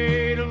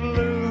afraid of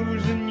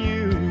losing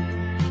you,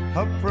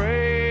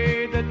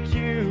 afraid that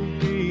you'd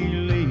be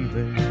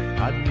leaving.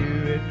 I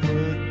knew it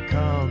would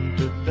come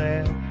to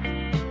that.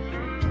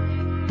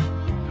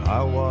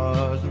 I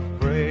was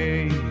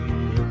afraid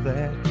of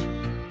that.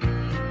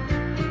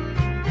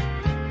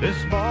 This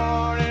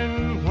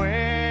morning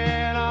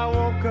when I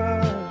woke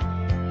up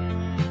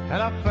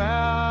and I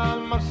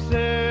found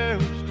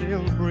myself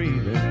still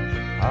breathing,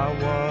 I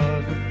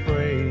was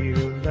afraid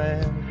of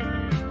that.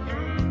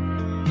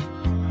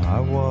 I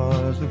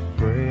was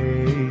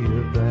afraid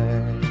of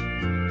that.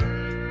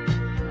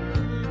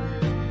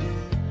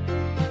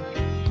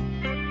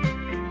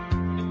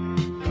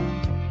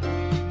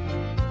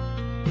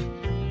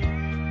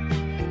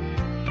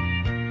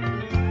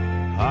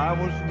 I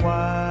was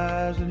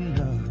wise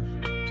enough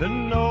to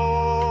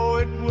know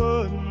it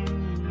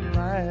wouldn't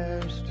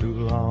last too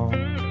long.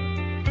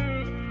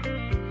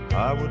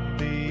 I would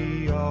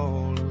be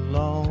all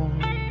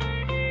alone.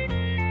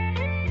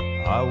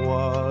 I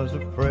was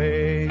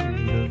afraid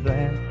of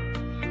that.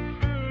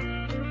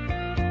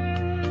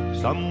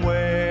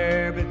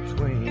 Somewhere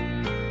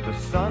between the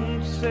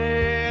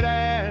sunset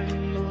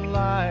and the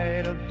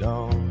light of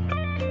dawn,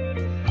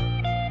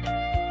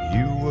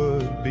 you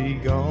would be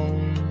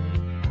gone.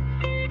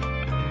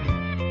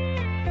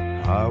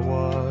 I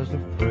was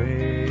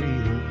afraid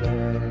of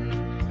that.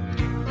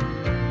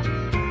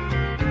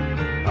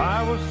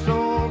 I was so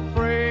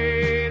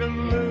afraid of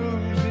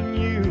losing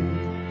you,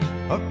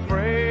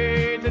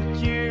 afraid that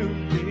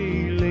you'd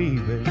be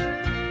leaving.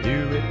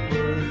 Knew it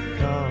would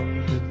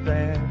come to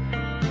that.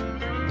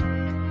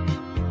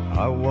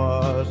 I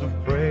was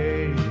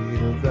afraid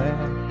of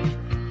that.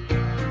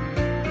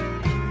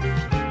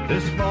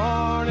 This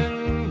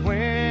morning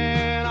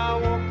when I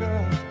woke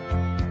up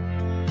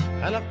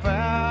and I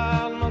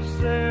found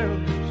myself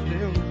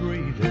still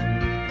breathing,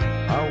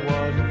 I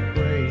was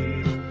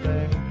afraid of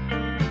that.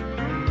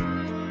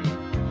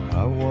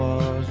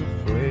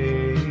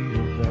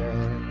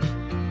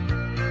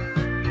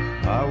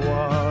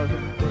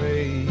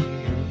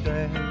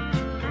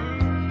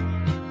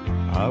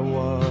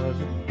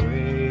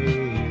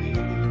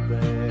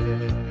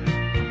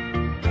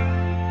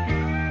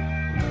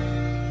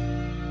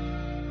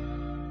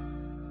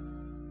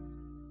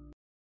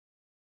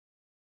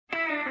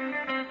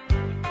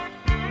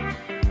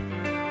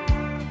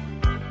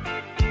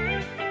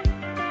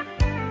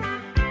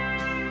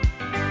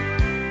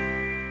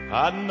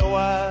 I know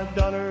I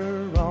done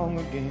her wrong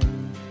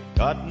again.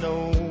 God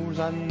knows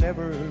I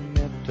never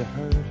meant to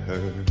hurt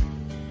her.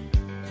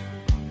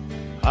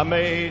 I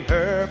made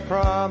her a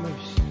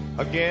promise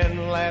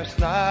again last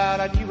night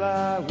I knew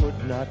I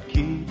would not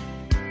keep.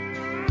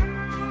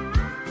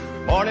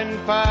 Morning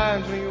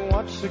finds me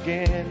once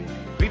again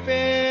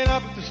creeping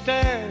up the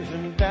stairs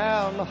and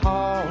down the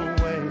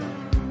hallway.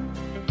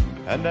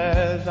 And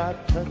as I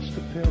touch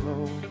the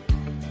pillow,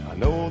 I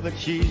know that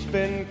she's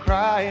been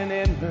crying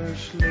in her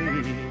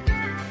sleep.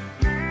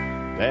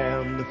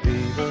 Damn the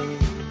fever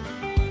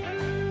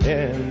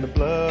in the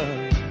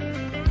blood.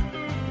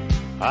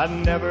 I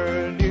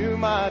never knew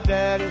my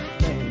daddy's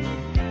name.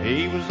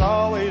 He was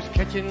always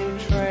catching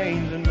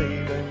trains and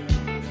leaving,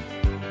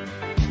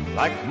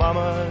 like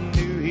Mama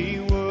knew he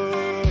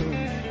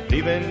would,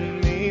 leaving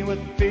me with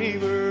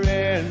fever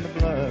in the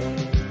blood.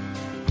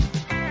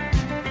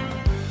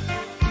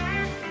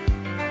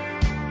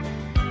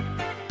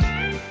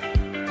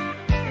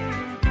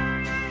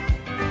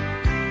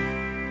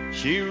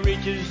 She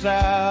reaches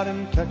out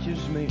and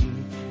touches me.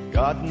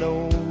 God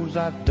knows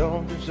I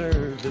don't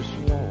deserve this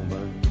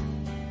woman.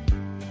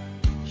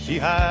 She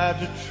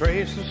hides a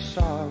trace of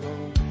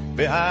sorrow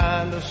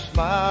behind a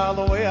smile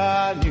the way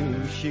I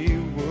knew she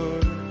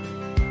would,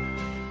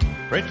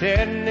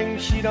 pretending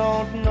she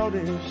don't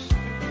notice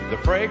the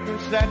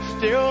fragrance that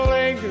still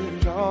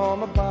lingers on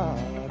my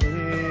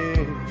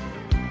body.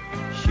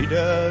 She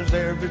does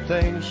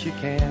everything she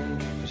can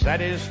to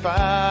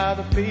satisfy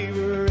the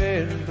fever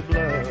in the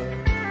blood.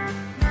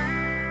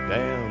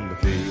 Damn the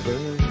fever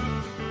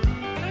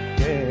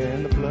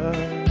in the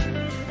blood.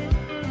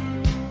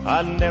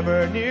 I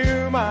never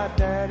knew my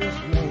daddy's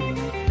name.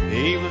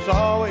 He was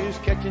always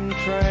catching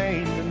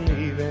trains and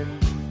leaving,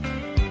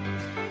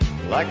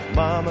 like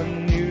Mama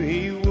knew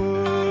he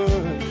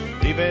would,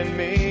 leaving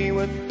me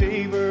with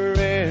fever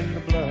in the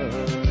blood.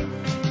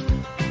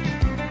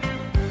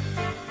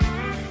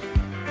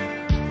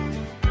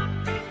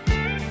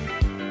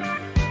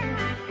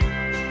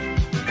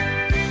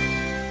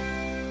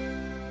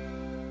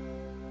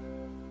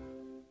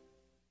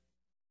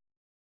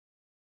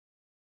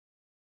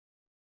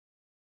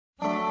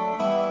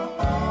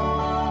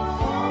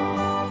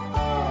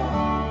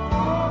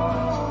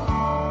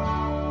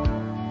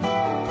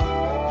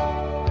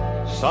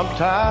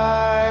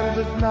 Sometimes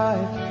at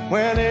night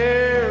when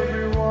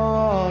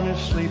everyone is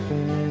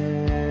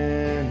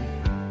sleeping,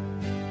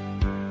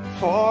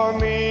 for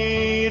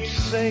me it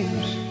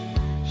seems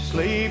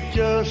sleep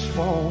just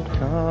won't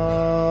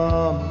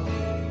come.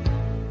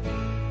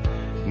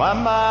 My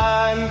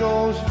mind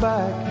goes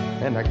back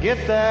and I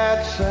get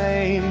that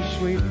same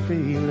sweet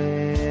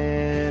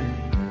feeling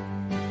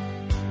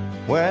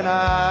when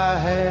I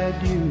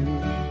had you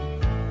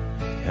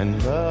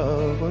and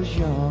love was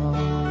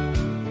young.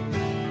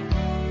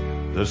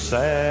 The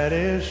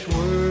saddest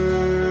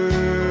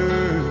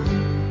word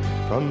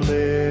from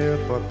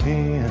lip or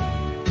pen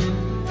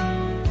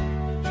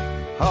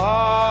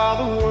are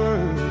the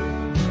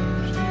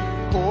words,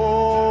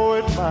 oh,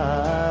 it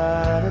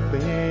might have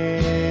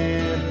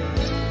been.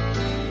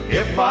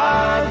 If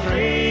my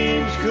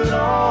dreams could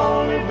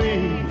only be,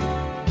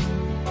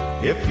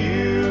 if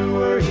you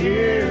were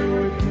here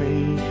with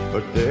me,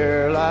 but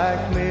they're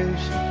like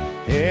mist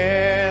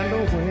in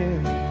the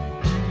wind,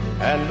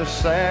 and the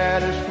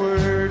saddest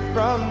word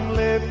from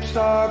lips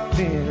are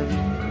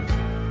penned,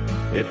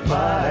 it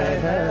might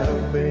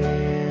have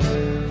been.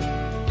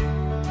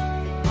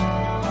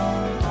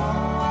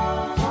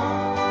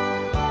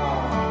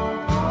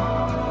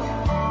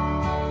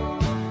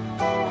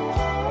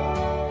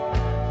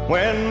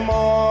 When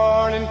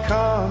morning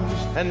comes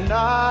and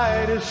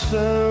night is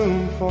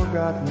soon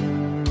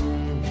forgotten,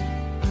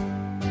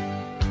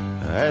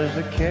 as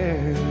the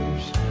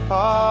cares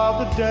of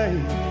the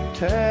day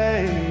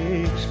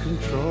takes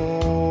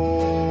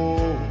control,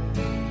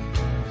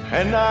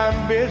 and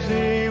I'm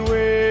busy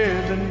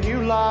with a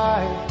new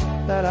life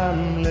that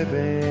I'm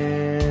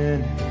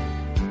living,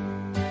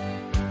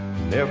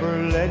 never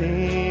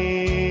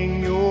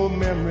letting your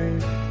memory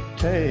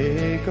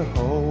take a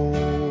hold.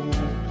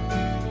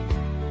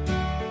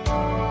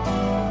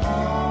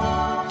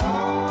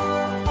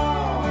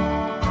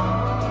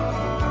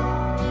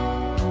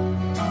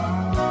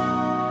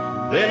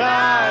 Then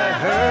I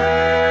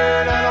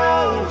heard an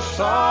old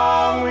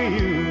song we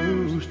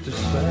used to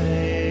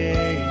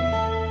sing,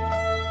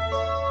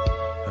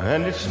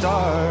 and it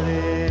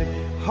started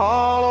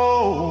all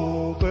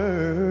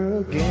over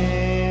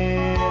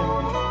again.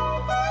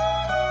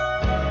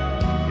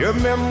 Your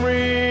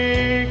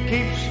memory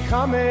keeps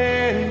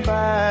coming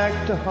back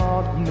to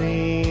haunt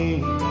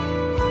me.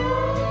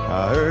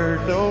 I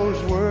heard those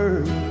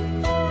words,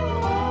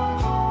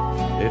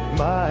 it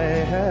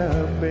might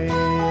have been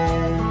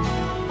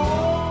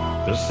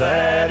the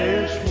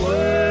saddest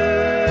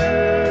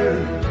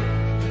word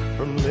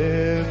from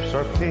lips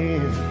are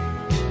penned,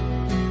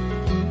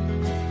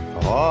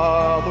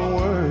 are the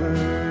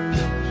words,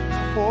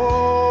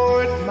 oh,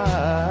 it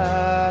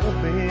might have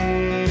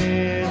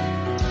been.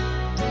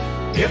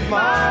 If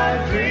my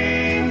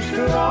dreams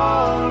could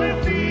only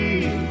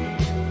be,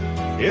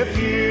 if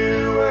you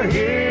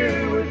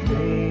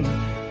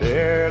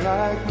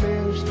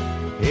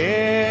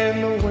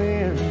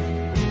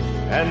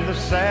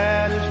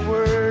saddest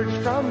words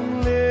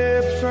from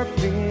lips or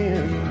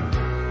pen,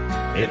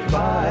 it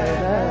might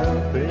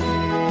have been.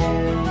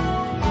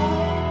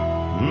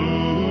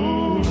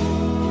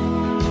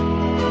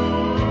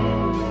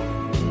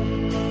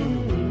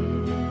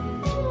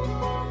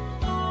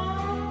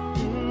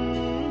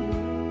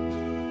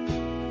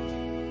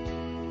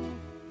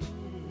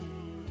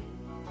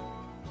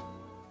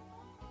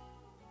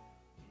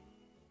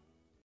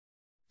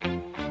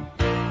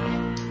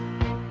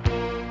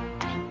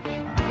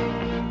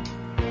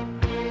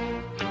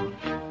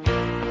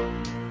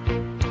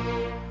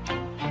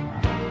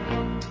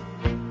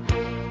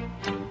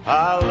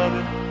 I love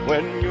it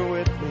when you're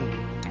with me.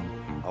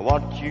 I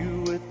want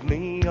you with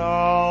me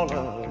all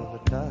of the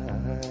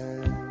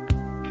time.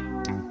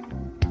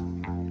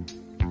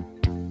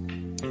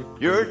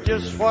 You're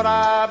just what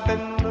I've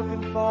been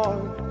looking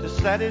for to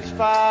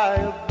satisfy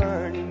a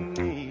burning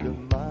need of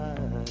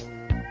mine.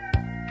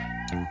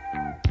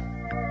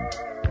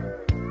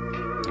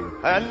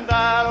 And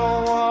I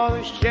don't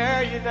want to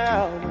share you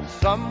now with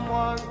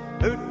someone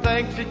who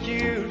thinks that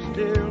you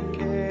still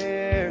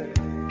care.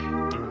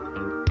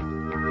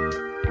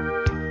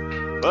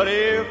 But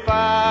if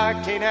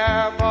I can't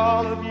have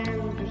all of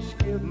you, just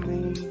give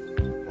me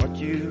what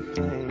you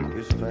think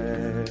is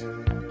fair.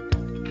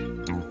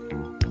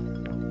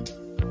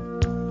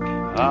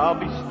 I'll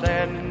be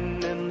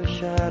standing in the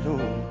shadow,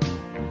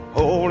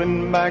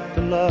 holding back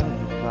the love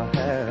I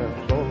have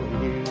for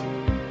you.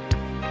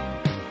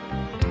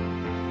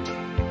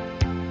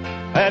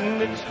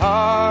 And it's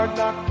hard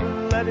not to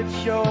let it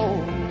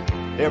show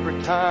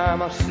every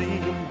time I see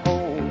him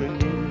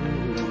holding you.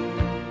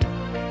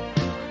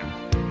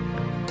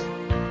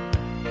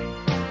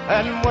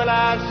 And when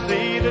I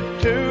see the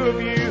two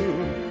of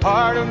you,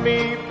 part of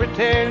me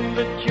pretends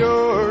that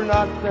you're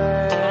not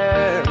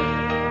there.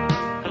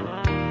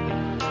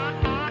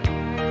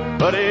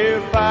 But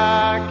if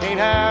I can't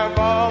have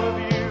all of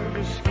you,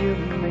 just give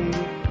me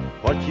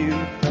what you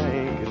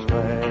think is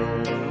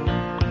fair.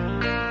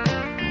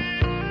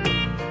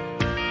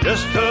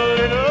 Just a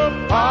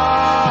little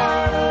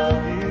part of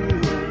you,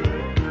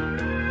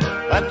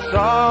 that's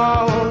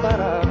all that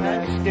I'm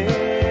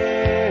asking.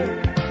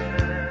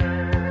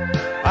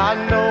 I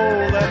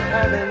know that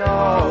having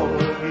all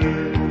of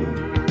you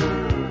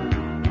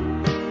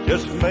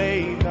just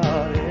may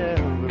not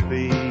ever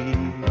be.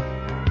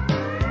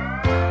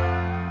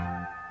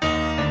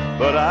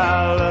 But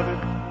I love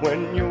it when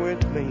you're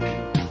with me.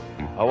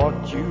 I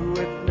want you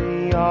with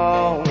me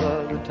all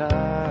of the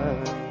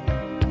time.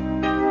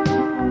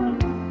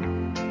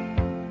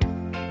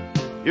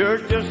 You're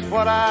just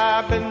what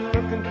I've been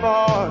looking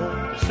for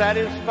to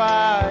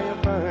satisfy a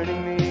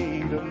burning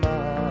need of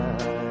mine.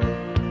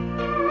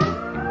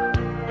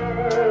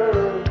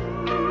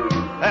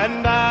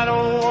 And I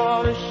don't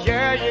want to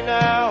share you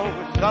now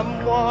with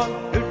someone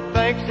who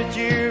thinks that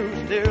you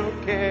still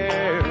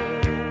care.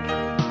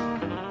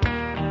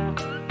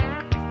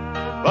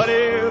 But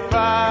if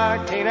I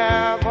can't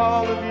have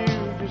all of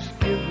you, just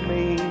give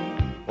me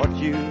what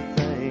you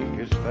think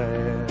is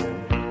fair.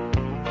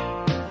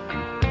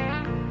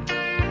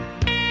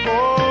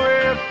 Oh,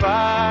 if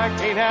I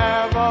can't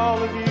have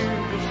all of you,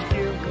 just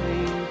give me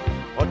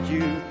what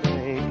you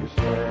think is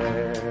fair.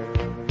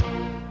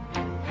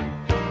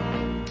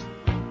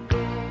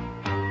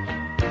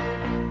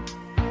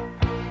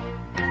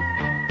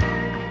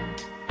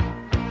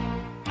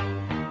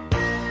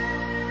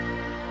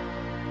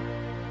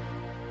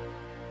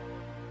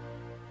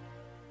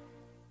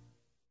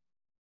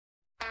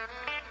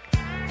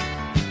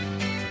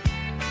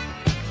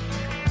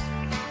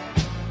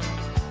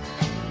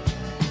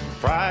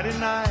 Friday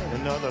night,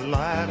 another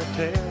lie to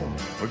tell.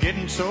 We're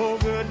getting so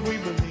good we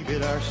believe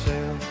it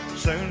ourselves.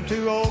 Soon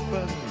to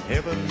open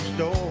heaven's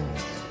door,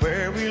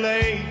 where we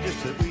lay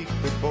just a week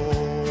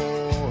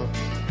before.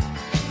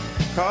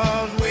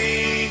 'Cause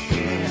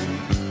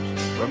weekends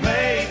were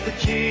made for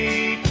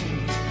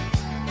cheating,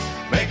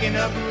 making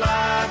up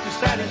lies to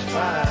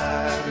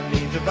satisfy the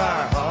needs of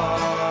our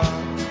heart.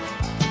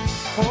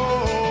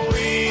 Oh,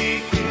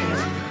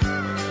 weekends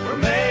were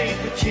made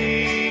for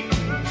cheating,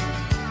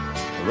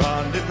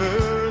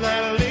 rendezvous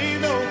that'll leave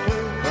no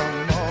clue from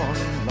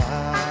morning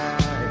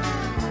light.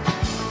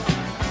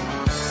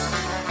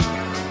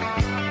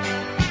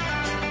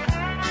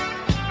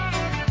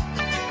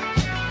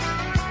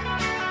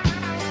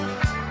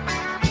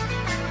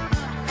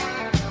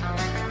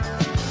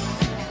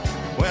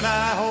 When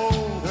I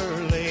hold her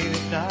late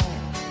at night,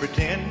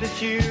 pretend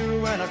it's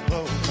you and I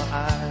close my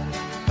eyes,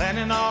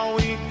 planning all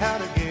week how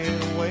to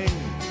get away,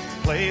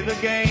 play the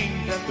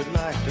games that we'd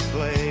like to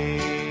play.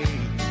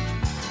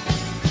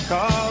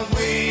 'Cause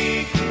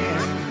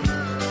weekends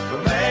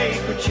were made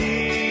for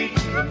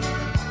cheating,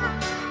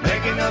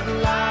 making up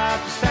lies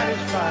to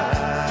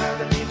satisfy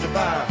the needs of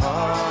our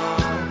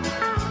heart.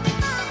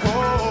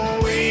 Oh,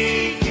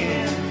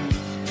 weekends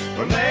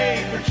were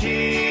made for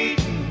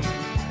cheating,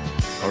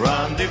 a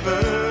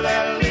rendezvous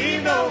that'll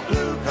leave no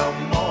clue come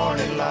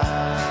morning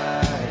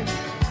light.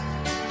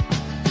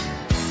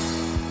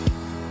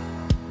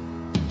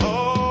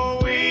 Oh,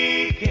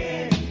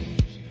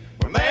 weekends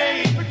were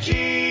made for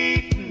cheating,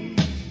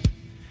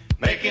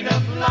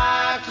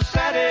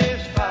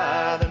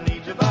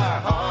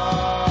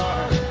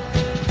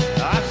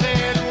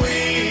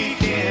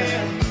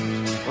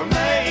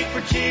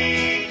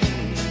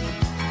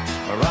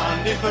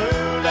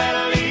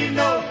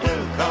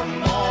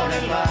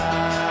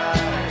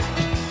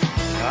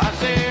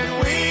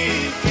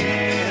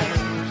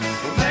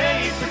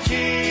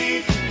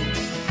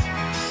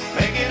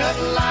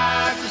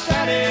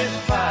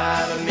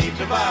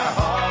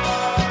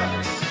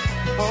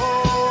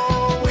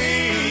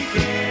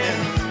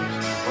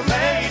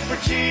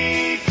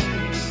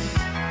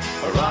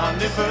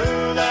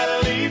 rendezvous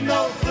that'll leave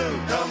no clue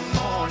come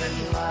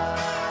morning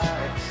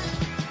light.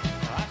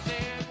 I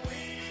said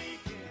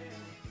weekend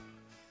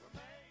were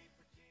made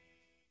for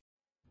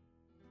two.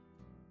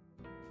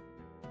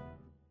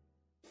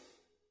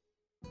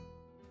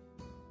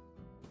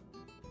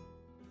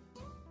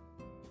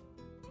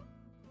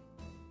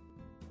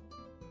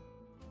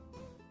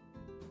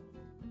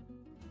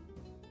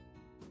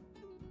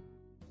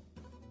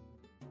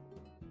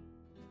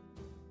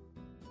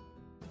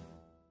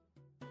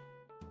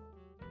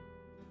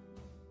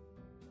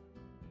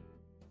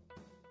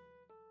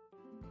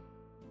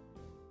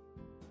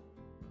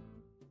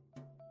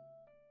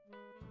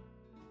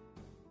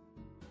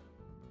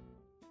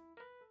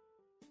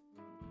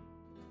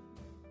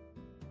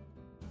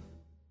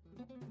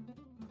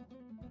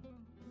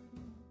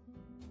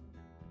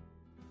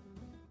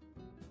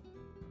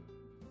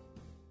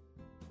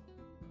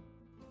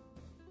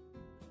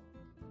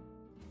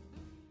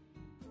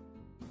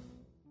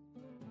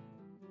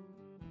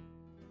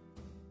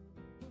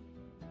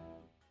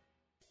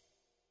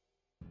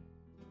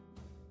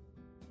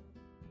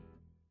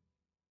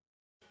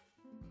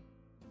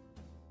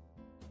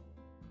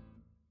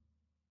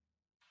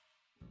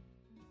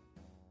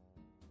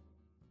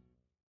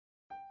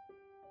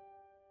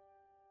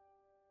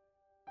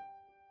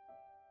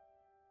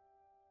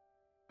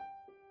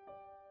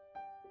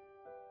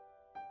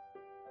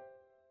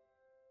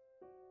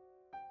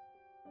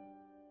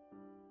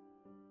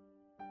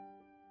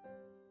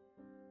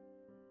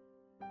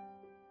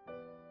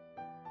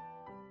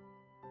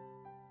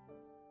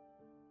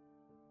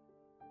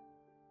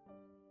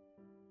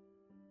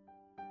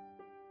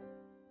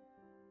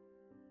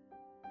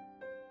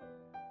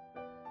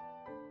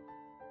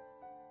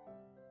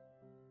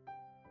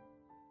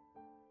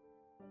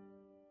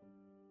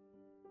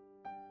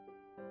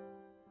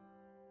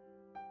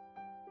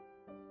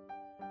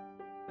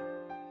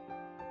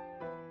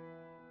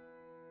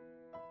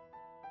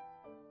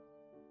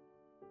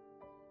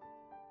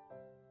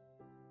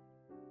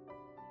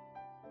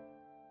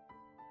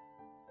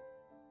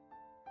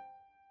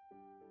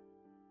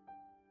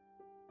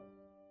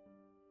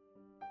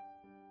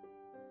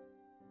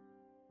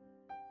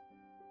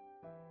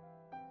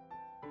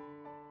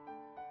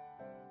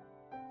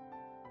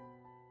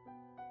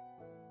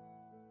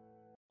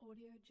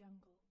 Audio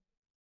Jungle.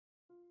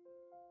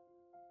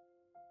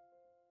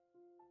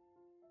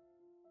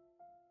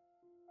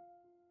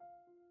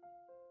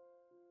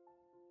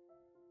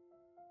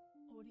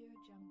 Audio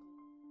Jungle.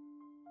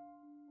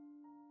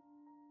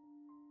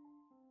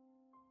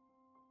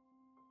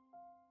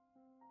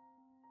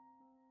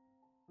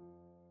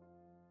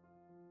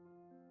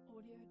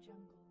 Audio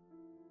Jungle.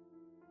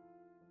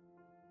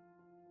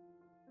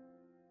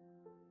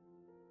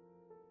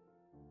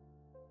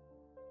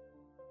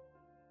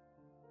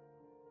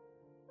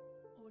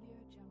 Audio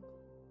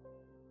Jungle.